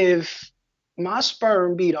 If my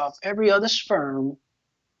sperm beat off every other sperm,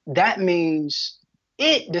 that means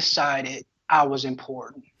it decided I was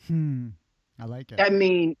important. I like it. That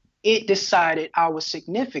means it decided I was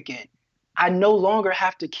significant. I no longer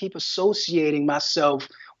have to keep associating myself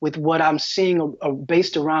with what I'm seeing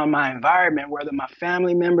based around my environment, whether my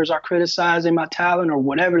family members are criticizing my talent or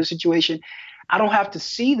whatever the situation. I don't have to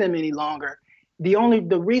see them any longer.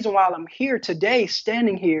 The reason why I'm here today,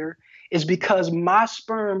 standing here, is because my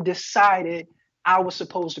sperm decided I was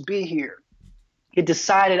supposed to be here. It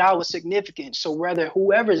decided I was significant. So whether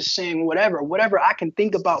whoever is saying whatever I can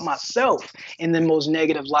think about myself in the most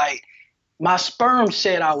negative light, My sperm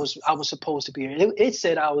said I was supposed to be here. It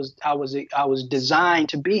said I was designed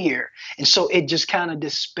to be here. And so it just kind of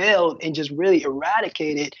dispelled and just really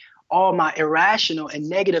eradicated all my irrational and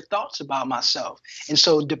negative thoughts about myself. And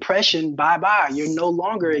so depression, bye bye, you no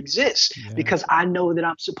longer exist because I know that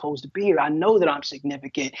I'm supposed to be here. I know that I'm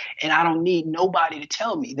significant and I don't need nobody to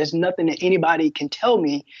tell me. There's nothing that anybody can tell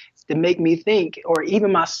me to make me think, or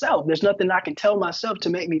even myself. There's nothing I can tell myself to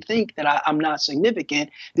make me think that I'm not significant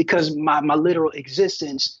because my literal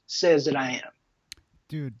existence says that I am.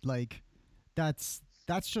 Dude, like that's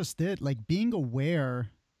just it. Like being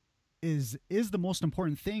aware is the most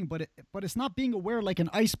important thing, but it's not being aware like an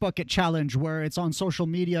ice bucket challenge where it's on social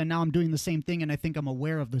media and now I'm doing the same thing and I think I'm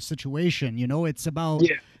aware of the situation. You know, it's about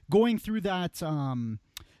going through that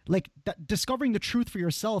discovering the truth for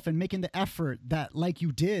yourself and making the effort that, like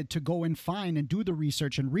you did, to go and find and do the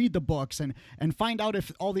research and read the books and find out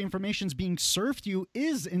if all the information's being served to you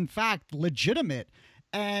is in fact legitimate.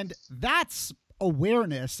 And that's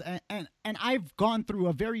awareness. And I've gone through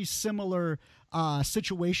a very similar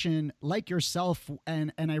situation like yourself,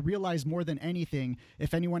 and I realized more than anything,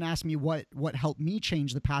 if anyone asked me what helped me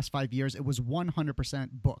change the past 5 years, it was 100%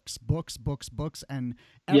 books, and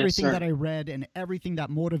everything that I read and everything that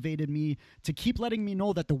motivated me to keep letting me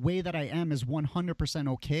know that the way that I am is 100%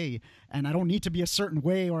 okay, and I don't need to be a certain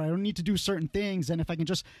way, or I don't need to do certain things, and if I can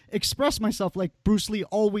just express myself like Bruce Lee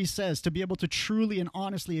always says, to be able to truly and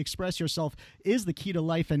honestly express yourself is the key to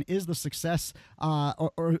life and is the success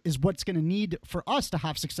or is what's going to need for us to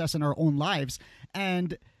have success in our own lives.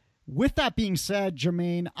 And with that being said,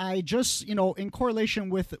 Jermaine, I just, in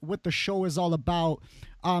correlation with what the show is all about,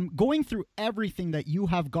 going through everything that you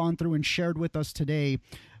have gone through and shared with us today,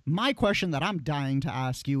 my question that I'm dying to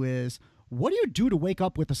ask you is, what do you do to wake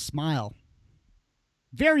up with a smile?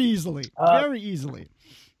 Very easily.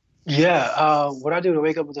 Yeah. What I do to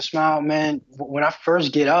wake up with a smile, man, when I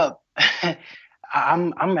first get up,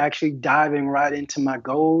 I'm actually diving right into my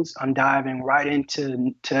goals. I'm diving right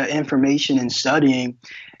into information and studying.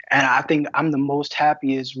 And I think I'm the most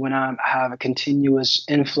happiest when I have a continuous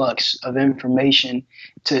influx of information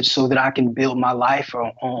so that I can build my life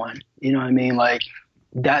on. You know what I mean? Like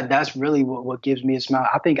that's really what gives me a smile.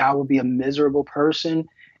 I think I would be a miserable person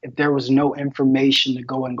if there was no information to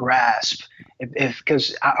go and grasp.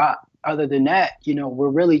 Because other than that, we're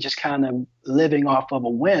really just kind of living off of a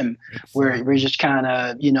whim, where we're just kind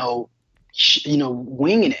of,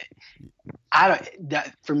 winging it.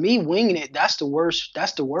 For me, winging it, that's the worst.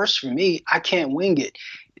 That's the worst for me. I can't wing it.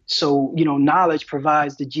 So, knowledge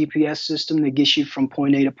provides the GPS system that gets you from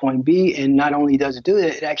point A to point B. And not only does it do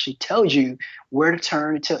that, it actually tells you where to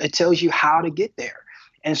turn. It tells you how to get there.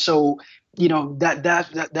 And so,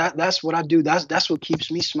 that's what I do. That's what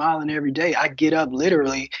keeps me smiling every day. I get up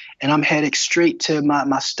literally and I'm headed straight to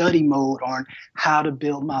my study mode on how to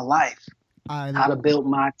build my life, how to build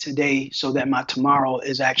my today so that my tomorrow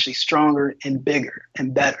is actually stronger and bigger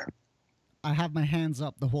and better. I have my hands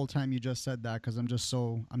up the whole time you just said that because I'm just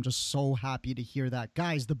so happy to hear that.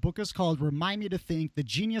 Guys, the book is called Remind Me to Think, The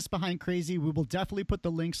Genius Behind Crazy. We will definitely put the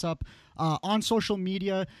links up on social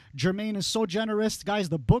media. Jermaine is so generous. Guys,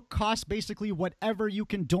 the book costs basically whatever you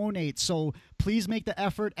can donate. So please make the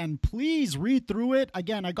effort and please read through it.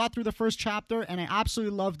 Again, I got through the first chapter and I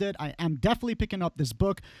absolutely loved it. I am definitely picking up this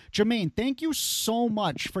book. Jermaine, thank you so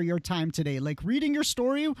much for your time today. Like, reading your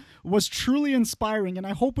story was truly inspiring, and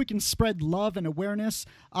I hope we can spread love and awareness,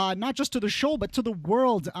 not just to the show, but to the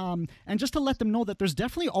world, and just to let them know that there's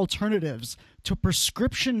definitely alternatives to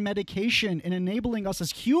prescription medication in enabling us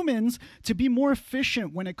as humans to be more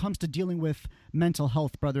efficient when it comes to dealing with mental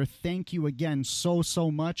health, brother. Thank you again so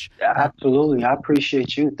much. Yeah, absolutely. I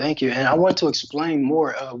appreciate you. Thank you. And I want to explain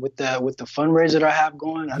more with the fundraiser that I have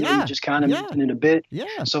going. I know you just kind of mentioned it a bit.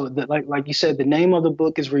 Yeah. So like you said, the name of the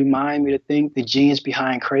book is Remind Me to Think, The Genius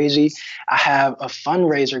Behind Crazy. I have a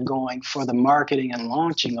fundraiser going for the marketing and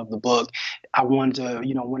launching of the book. I wanted to,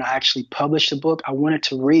 when I actually published the book, I wanted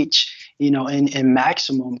to reach, in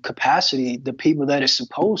maximum capacity, the people that it's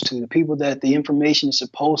supposed to, the people that the information is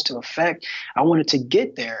supposed to affect. I wanted to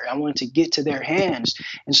get there. I wanted to get to their hands.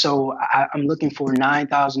 And so I'm looking for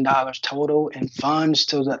 $9,000 total in funds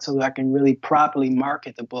so that I can really properly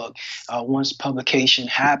market the book once publication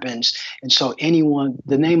happens. And so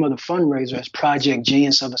the name of the fundraiser is Project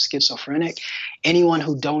Genius of a Schizophrenic. Anyone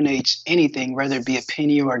who donates anything, whether it be a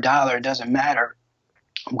penny or a dollar, it doesn't matter.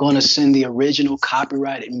 I'm going to send the original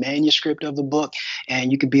copyrighted manuscript of the book,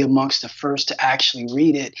 and you could be amongst the first to actually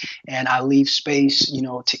read it. And I leave space,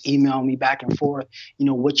 to email me back and forth,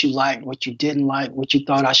 what you liked, what you didn't like, what you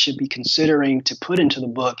thought I should be considering to put into the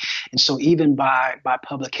book. And so even by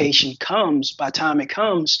time it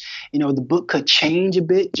comes, the book could change a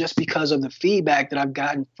bit just because of the feedback that I've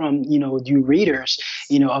gotten from, you readers,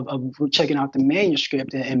 of checking out the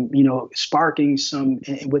manuscript and sparking some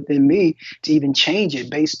within me to even change it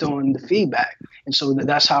based on the feedback. And so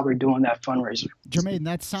that's how we're doing that fundraiser. Jermaine,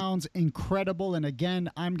 that sounds incredible. And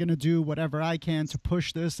again, I'm going to do whatever I can to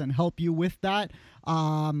push this and help you with that.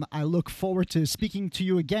 I look forward to speaking to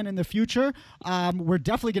you again in the future. We're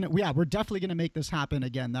definitely gonna make this happen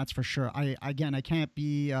again. That's for sure. I can't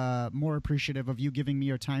be more appreciative of you giving me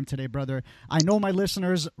your time today, brother. I know my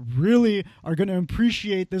listeners really are gonna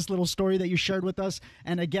appreciate this little story that you shared with us.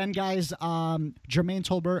 And again, guys, Jermaine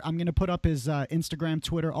Tolbert, I'm gonna put up his Instagram,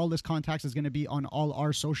 Twitter, all his contacts is gonna be on all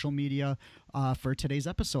our social media for today's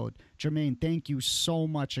episode. Jermaine, thank you so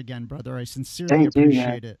much again, brother. I sincerely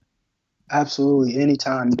appreciate it. Absolutely.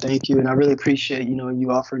 Anytime. Thank you. And I really appreciate,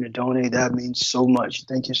 you offering to donate. That means so much.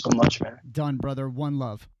 Thank you so much, man. Done, brother. One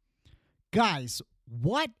love. Guys,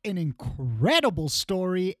 what an incredible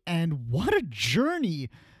story and what a journey.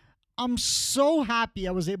 I'm so happy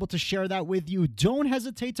I was able to share that with you. Don't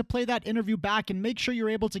hesitate to play that interview back and make sure you're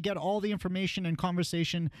able to get all the information and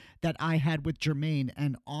conversation that I had with Jermaine.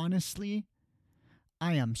 And honestly,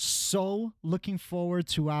 I am so looking forward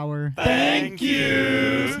to our thank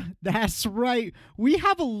yous. That's right. We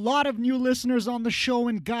have a lot of new listeners on the show.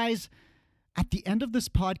 And guys, at the end of this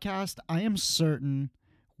podcast, I am certain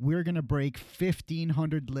we're going to break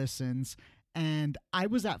 1,500 listens. And I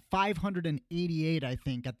was at 588, I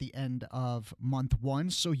think, at the end of month 1.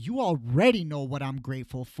 So you already know what I'm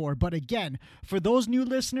grateful for. But again, for those new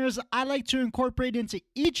listeners, I like to incorporate into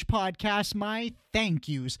each podcast my thank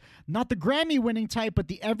yous. Not the Grammy-winning type, but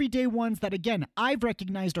the everyday ones that, again, I've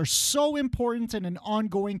recognized are so important in an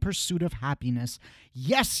ongoing pursuit of happiness.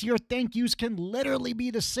 Yes, your thank yous can literally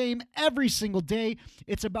be the same every single day.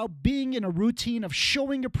 It's about being in a routine of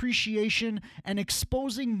showing appreciation and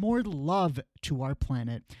exposing more love to our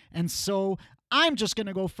planet. And so I'm just going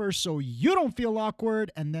to go first so you don't feel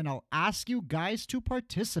awkward, and then I'll ask you guys to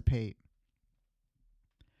participate.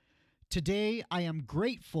 Today, I am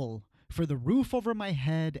grateful for the roof over my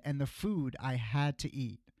head and the food I had to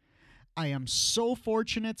eat. I am so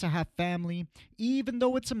fortunate to have family, even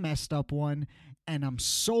though it's a messed up one, and I'm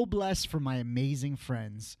so blessed for my amazing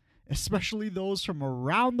friends, especially those from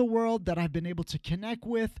around the world that I've been able to connect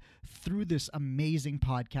with through this amazing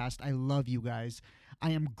podcast. I love you guys. I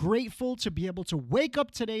am grateful to be able to wake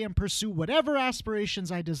up today and pursue whatever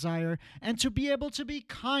aspirations I desire, and to be able to be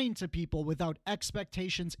kind to people without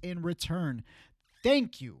expectations in return.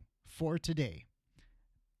 Thank you for today.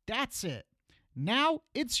 That's it. Now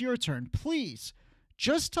it's your turn. Please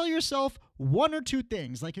just tell yourself 1 or 2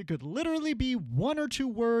 things. Like, it could literally be 1 or 2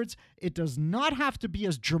 words. It does not have to be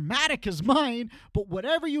as dramatic as mine, but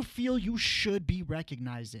whatever you feel you should be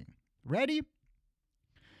recognizing. Ready?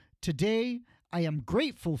 Today, I am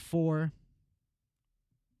grateful for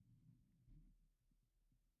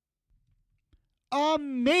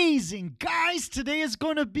amazing. Guys, today is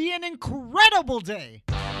going to be an incredible day.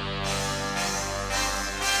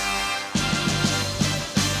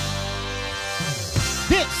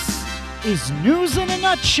 This is News in a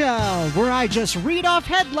Nutshell, where I just read off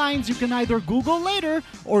headlines you can either Google later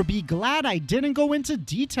or be glad I didn't go into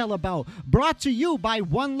detail about. Brought to you by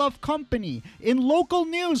One Love Company. In local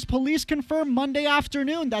news, police confirmed Monday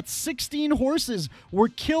afternoon that 16 horses were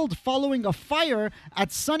killed following a fire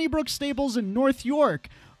at Sunnybrook Stables in North York.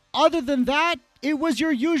 Other than that, it was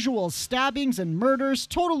your usual stabbings and murders,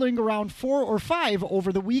 totaling around 4 or 5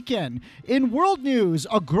 over the weekend. In world news,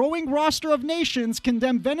 a growing roster of nations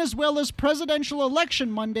condemned Venezuela's presidential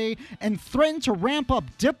election Monday and threatened to ramp up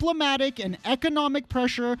diplomatic and economic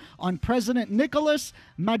pressure on President Nicolas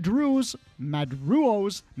Maduro's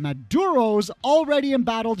already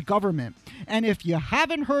embattled government. And if you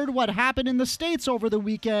haven't heard what happened in the States over the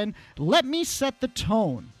weekend, let me set the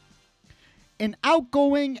tone. An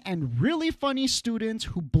outgoing and really funny student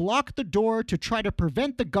who blocked the door to try to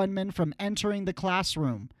prevent the gunman from entering the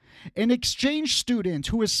classroom. An exchange student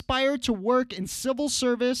who aspired to work in civil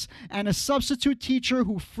service, and a substitute teacher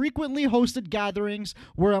who frequently hosted gatherings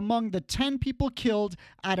were among the 10 people killed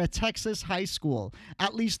at a Texas high school.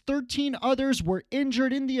 At least 13 others were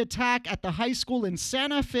injured in the attack at the high school in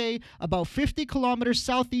Santa Fe, about 50 kilometers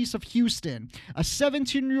southeast of Houston. A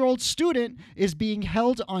 17-year-old student is being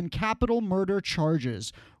held on capital murder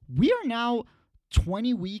charges. We are now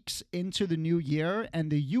 20 weeks into the new year,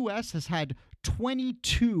 and the U.S. has had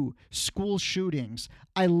 22 school shootings.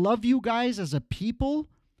 I love you guys as a people,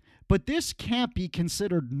 but this can't be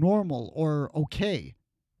considered normal or okay,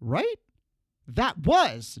 right? That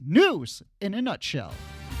was news in a nutshell.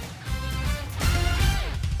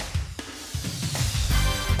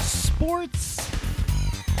 Sports.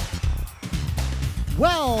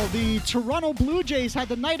 Well, the Toronto Blue Jays had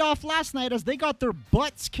the night off last night as they got their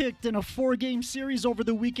butts kicked in a 4-game series over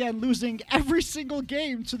the weekend, losing every single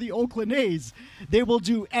game to the Oakland A's. They will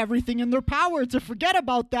do everything in their power to forget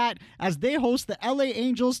about that as they host the LA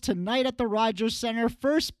Angels tonight at the Rogers Center.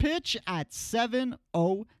 First pitch at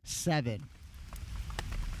 7:07.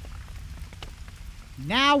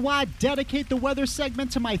 Now I dedicate the weather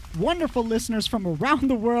segment to my wonderful listeners from around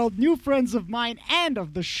the world, new friends of mine and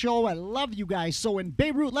of the show. I love you guys. So in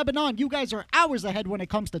Beirut, Lebanon, you guys are hours ahead when it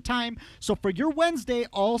comes to time. So for your Wednesday,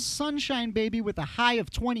 all sunshine, baby, with a high of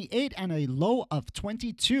 28 and a low of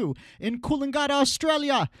 22. In Coolangatta,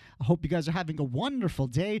 Australia, I hope you guys are having a wonderful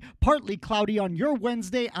day. Partly cloudy on your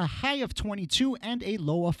Wednesday, a high of 22 and a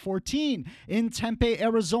low of 14. In Tempe,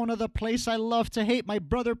 Arizona, the place I love to hate, my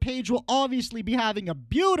brother Paige will obviously be having a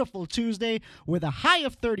beautiful Tuesday with a high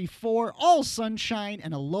of 34, all sunshine,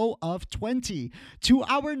 and a low of 20. To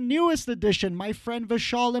our newest addition, my friend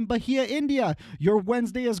Vishal in Bahia, India, your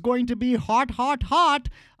Wednesday is going to be hot, hot, hot.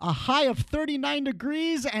 A high of 39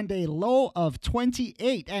 degrees and a low of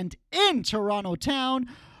 28. And in Toronto town,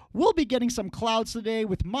 we'll be getting some clouds today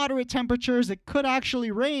with moderate temperatures. It could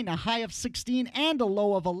actually rain, a high of 16 and a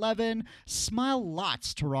low of 11. Smile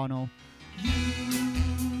lots, Toronto.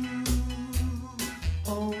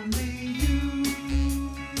 Only you,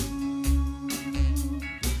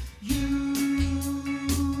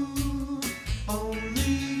 only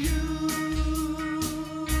you.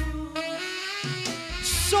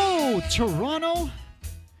 So, Toronto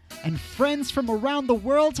and friends from around the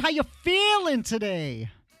world, how you feeling today?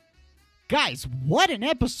 Guys, what an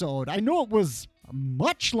episode. I know it was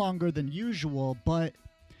much longer than usual, but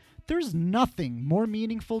there's nothing more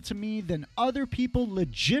meaningful to me than other people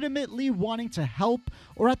legitimately wanting to help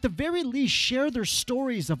or at the very least share their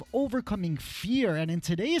stories of overcoming fear and in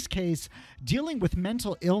today's case, dealing with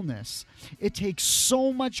mental illness. It takes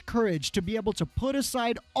so much courage to be able to put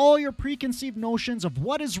aside all your preconceived notions of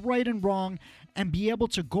what is right and wrong and be able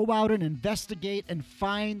to go out and investigate and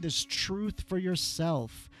find this truth for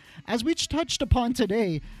yourself. As we touched upon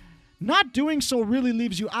today, not doing so really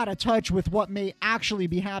leaves you out of touch with what may actually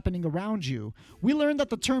be happening around you. We learned that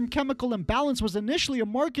the term chemical imbalance was initially a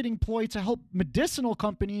marketing ploy to help medicinal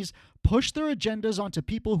companies push their agendas onto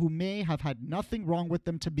people who may have had nothing wrong with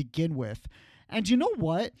them to begin with. And you know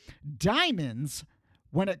what? Diamonds,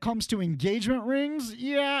 when it comes to engagement rings,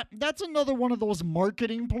 yeah, that's another one of those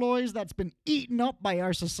marketing ploys that's been eaten up by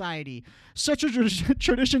our society. Such a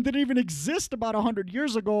tradition didn't even exist about 100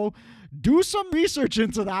 years ago. Do some research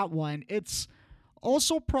into that one. It's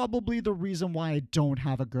also probably the reason why I don't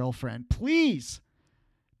have a girlfriend. Please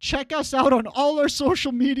check us out on all our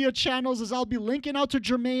social media channels as I'll be linking out to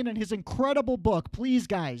Jermaine and his incredible book. Please,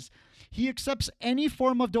 guys. He accepts any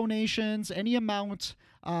form of donations, any amount,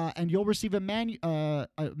 and you'll receive a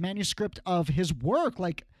manuscript of his work.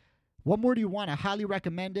 Like, what more do you want? I highly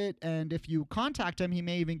recommend it. And if you contact him, he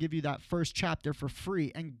may even give you that first chapter for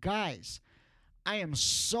free. And guys, I am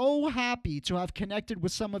so happy to have connected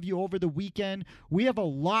with some of you over the weekend. We have a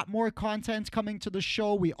lot more content coming to the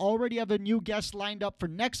show. We already have a new guest lined up for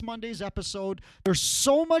next Monday's episode. There's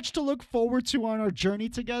so much to look forward to on our journey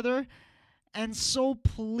together. And so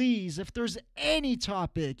please, if there's any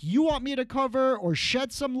topic you want me to cover or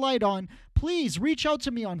shed some light on, please reach out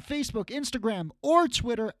to me on Facebook, Instagram, or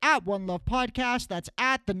Twitter at One Love Podcast. That's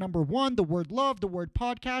at the number one, the word love, the word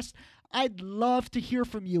podcast. I'd love to hear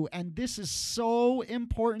from you, and this is so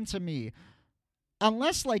important to me.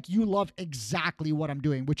 Unless, like, you love exactly what I'm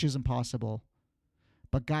doing, which is impossible.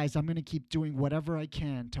 But guys, I'm going to keep doing whatever I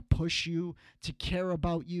can to push you, to care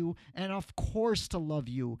about you, and of course to love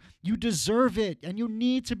you. You deserve it, and you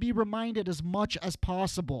need to be reminded as much as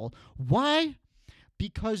possible. Why?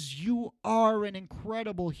 Because you are an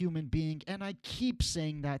incredible human being, and I keep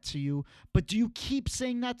saying that to you. But do you keep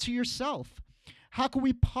saying that to yourself? How can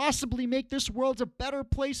we possibly make this world a better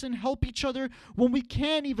place and help each other when we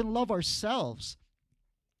can't even love ourselves?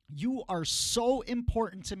 You are so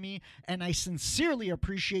important to me, and I sincerely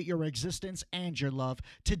appreciate your existence and your love.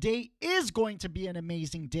 Today is going to be an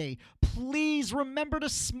amazing day. Please remember to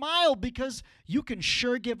smile because you can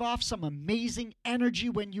sure give off some amazing energy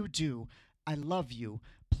when you do. I love you.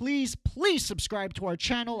 please subscribe to our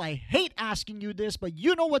channel. I hate asking you this, but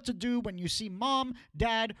you know what to do when you see mom,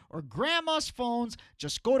 dad, or grandma's phones.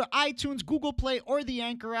 Just go to iTunes, Google Play, or the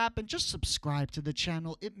Anchor app and just subscribe to the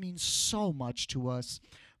channel. It means so much to us.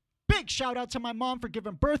 Big shout out to my mom for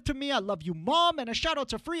giving birth to me. I love you, Mom. And a shout out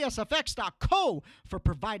to freesfx.co for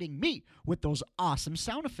providing me with those awesome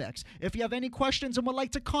sound effects. If you have any questions and would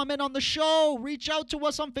like to comment on the show, reach out to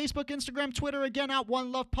us on Facebook, Instagram, Twitter, again at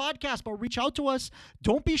One Love Podcast. But reach out to us.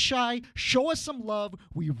 Don't be shy. Show us some love.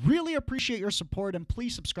 We really appreciate your support, and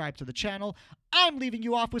please subscribe to the channel. I'm leaving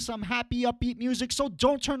you off with some happy, upbeat music, so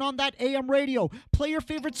don't turn on that AM radio. Play your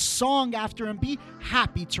favorite song after and be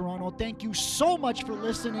happy, Toronto. Thank you so much for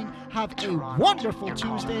listening. Have a wonderful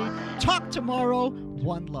Tuesday. Talk tomorrow.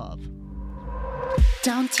 One love.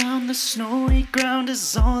 Downtown, the snowy ground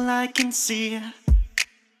is all I can see.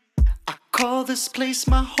 I call this place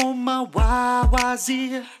my home, my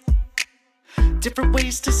YYZ. Different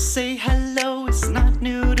ways to say hello is not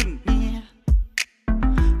new to me.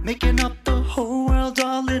 Making up the whole world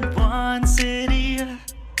all in one city.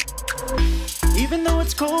 Even though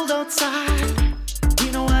it's cold outside,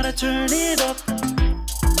 we know how to turn it up.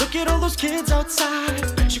 Look at all those kids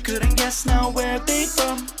outside, bet you couldn't guess now where they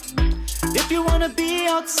from. If you wanna be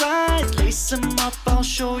outside, lace them up, I'll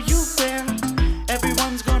show you where.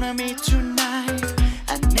 Everyone's gonna meet tonight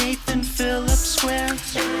at Nathan Phillips Square.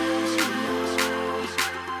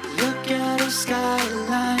 Look at the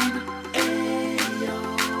skyline,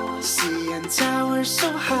 ayo. Seeing towers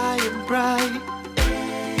so high and bright,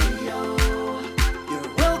 ayo.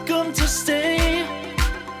 You're welcome to stay.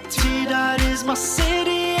 T-Dot is my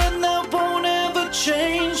city and that won't ever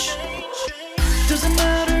change. Doesn't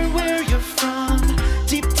matter where you're from,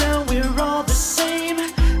 deep down we're all the same.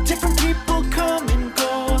 Different people come and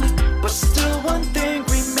go, but still one thing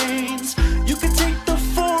remains. You can take the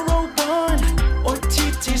 401 or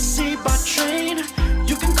TTC by train.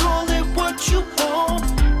 You can call it what you want,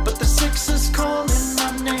 but the 6 is calling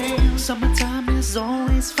my name. Summertime is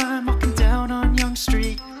always fine, walking down on Yonge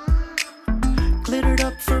Street. Glittered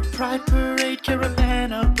up for Pride Parade,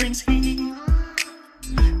 Caravana brings heat.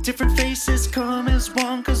 Different faces come as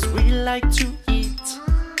one, cause we like to eat.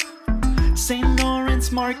 St.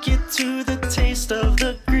 Lawrence Market to the taste of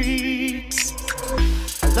the Greeks.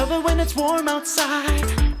 I love it when it's warm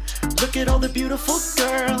outside. Look at all the beautiful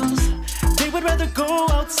girls. They would rather go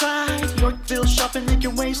outside. Yorkville shopping,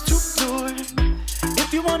 making ways to tour.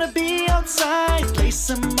 If you wanna be outside, lace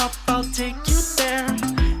them up, I'll take you there.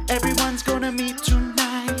 Everyone's gonna meet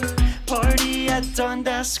tonight. Party at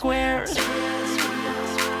Dundas Square.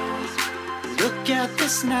 Look at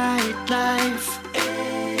this nightlife.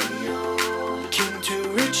 Ayo. King to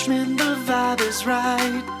Richmond, the vibe is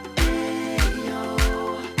right. Ayo.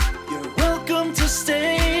 You're welcome to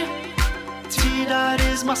stay. T-Dot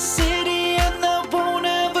is my city and that won't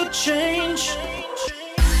ever change.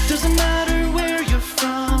 Doesn't matter where you're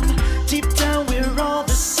from, deep down we're all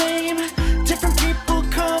the same. Different people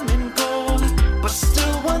come and go, but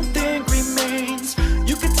still one thing remains.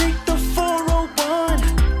 You can take the 401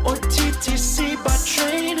 or TTC by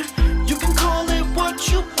train. You can call it what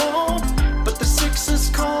you want, but the 6 is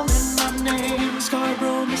calling my name.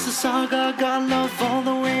 Scarborough, Mississauga, got love all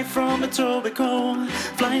the way from Etobicoke.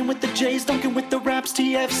 Flying with the Jays, dunking with the Raps,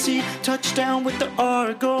 TFC, touchdown with the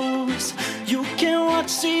Argos. You can watch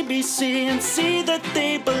CBC and see that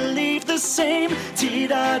they believe the same.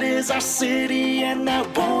 T-Dot is our city and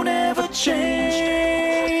that won't ever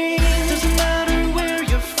change. Doesn't matter where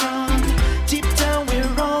you're from, deep down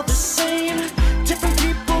we're all the same. Different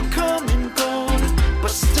people come and go,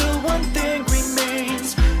 but still one thing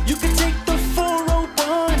remains. You can take the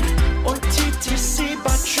 401 or TTC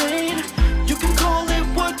by train. You can call it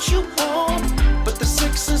what you want, but the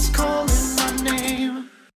 6 is calling my name.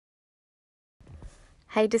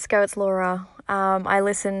 Hey Disco, it's Laura. I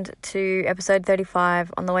listened to episode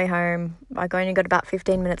 35 on the way home. I only got about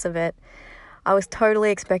 15 minutes of it. I was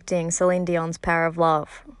totally expecting Celine Dion's Power of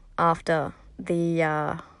Love after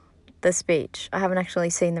the speech. I haven't actually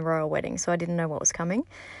seen the royal wedding, so I didn't know what was coming.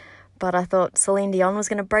 But I thought Celine Dion was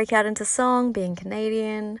going to break out into song, being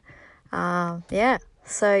Canadian. Yeah,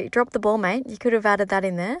 so drop the ball, mate. You could have added that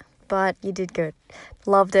in there, but you did good.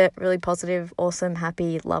 Loved it, really positive, awesome,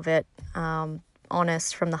 happy, love it.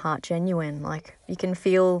 Honest, from the heart, genuine. Like, you can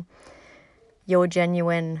feel your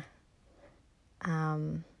genuine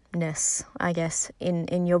ness, I guess,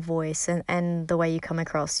 in your voice and the way you come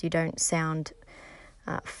across. You don't sound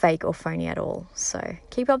fake or phony at all. So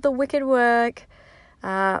keep up the wicked work.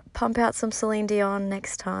 Pump out some Celine Dion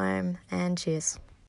next time, and cheers.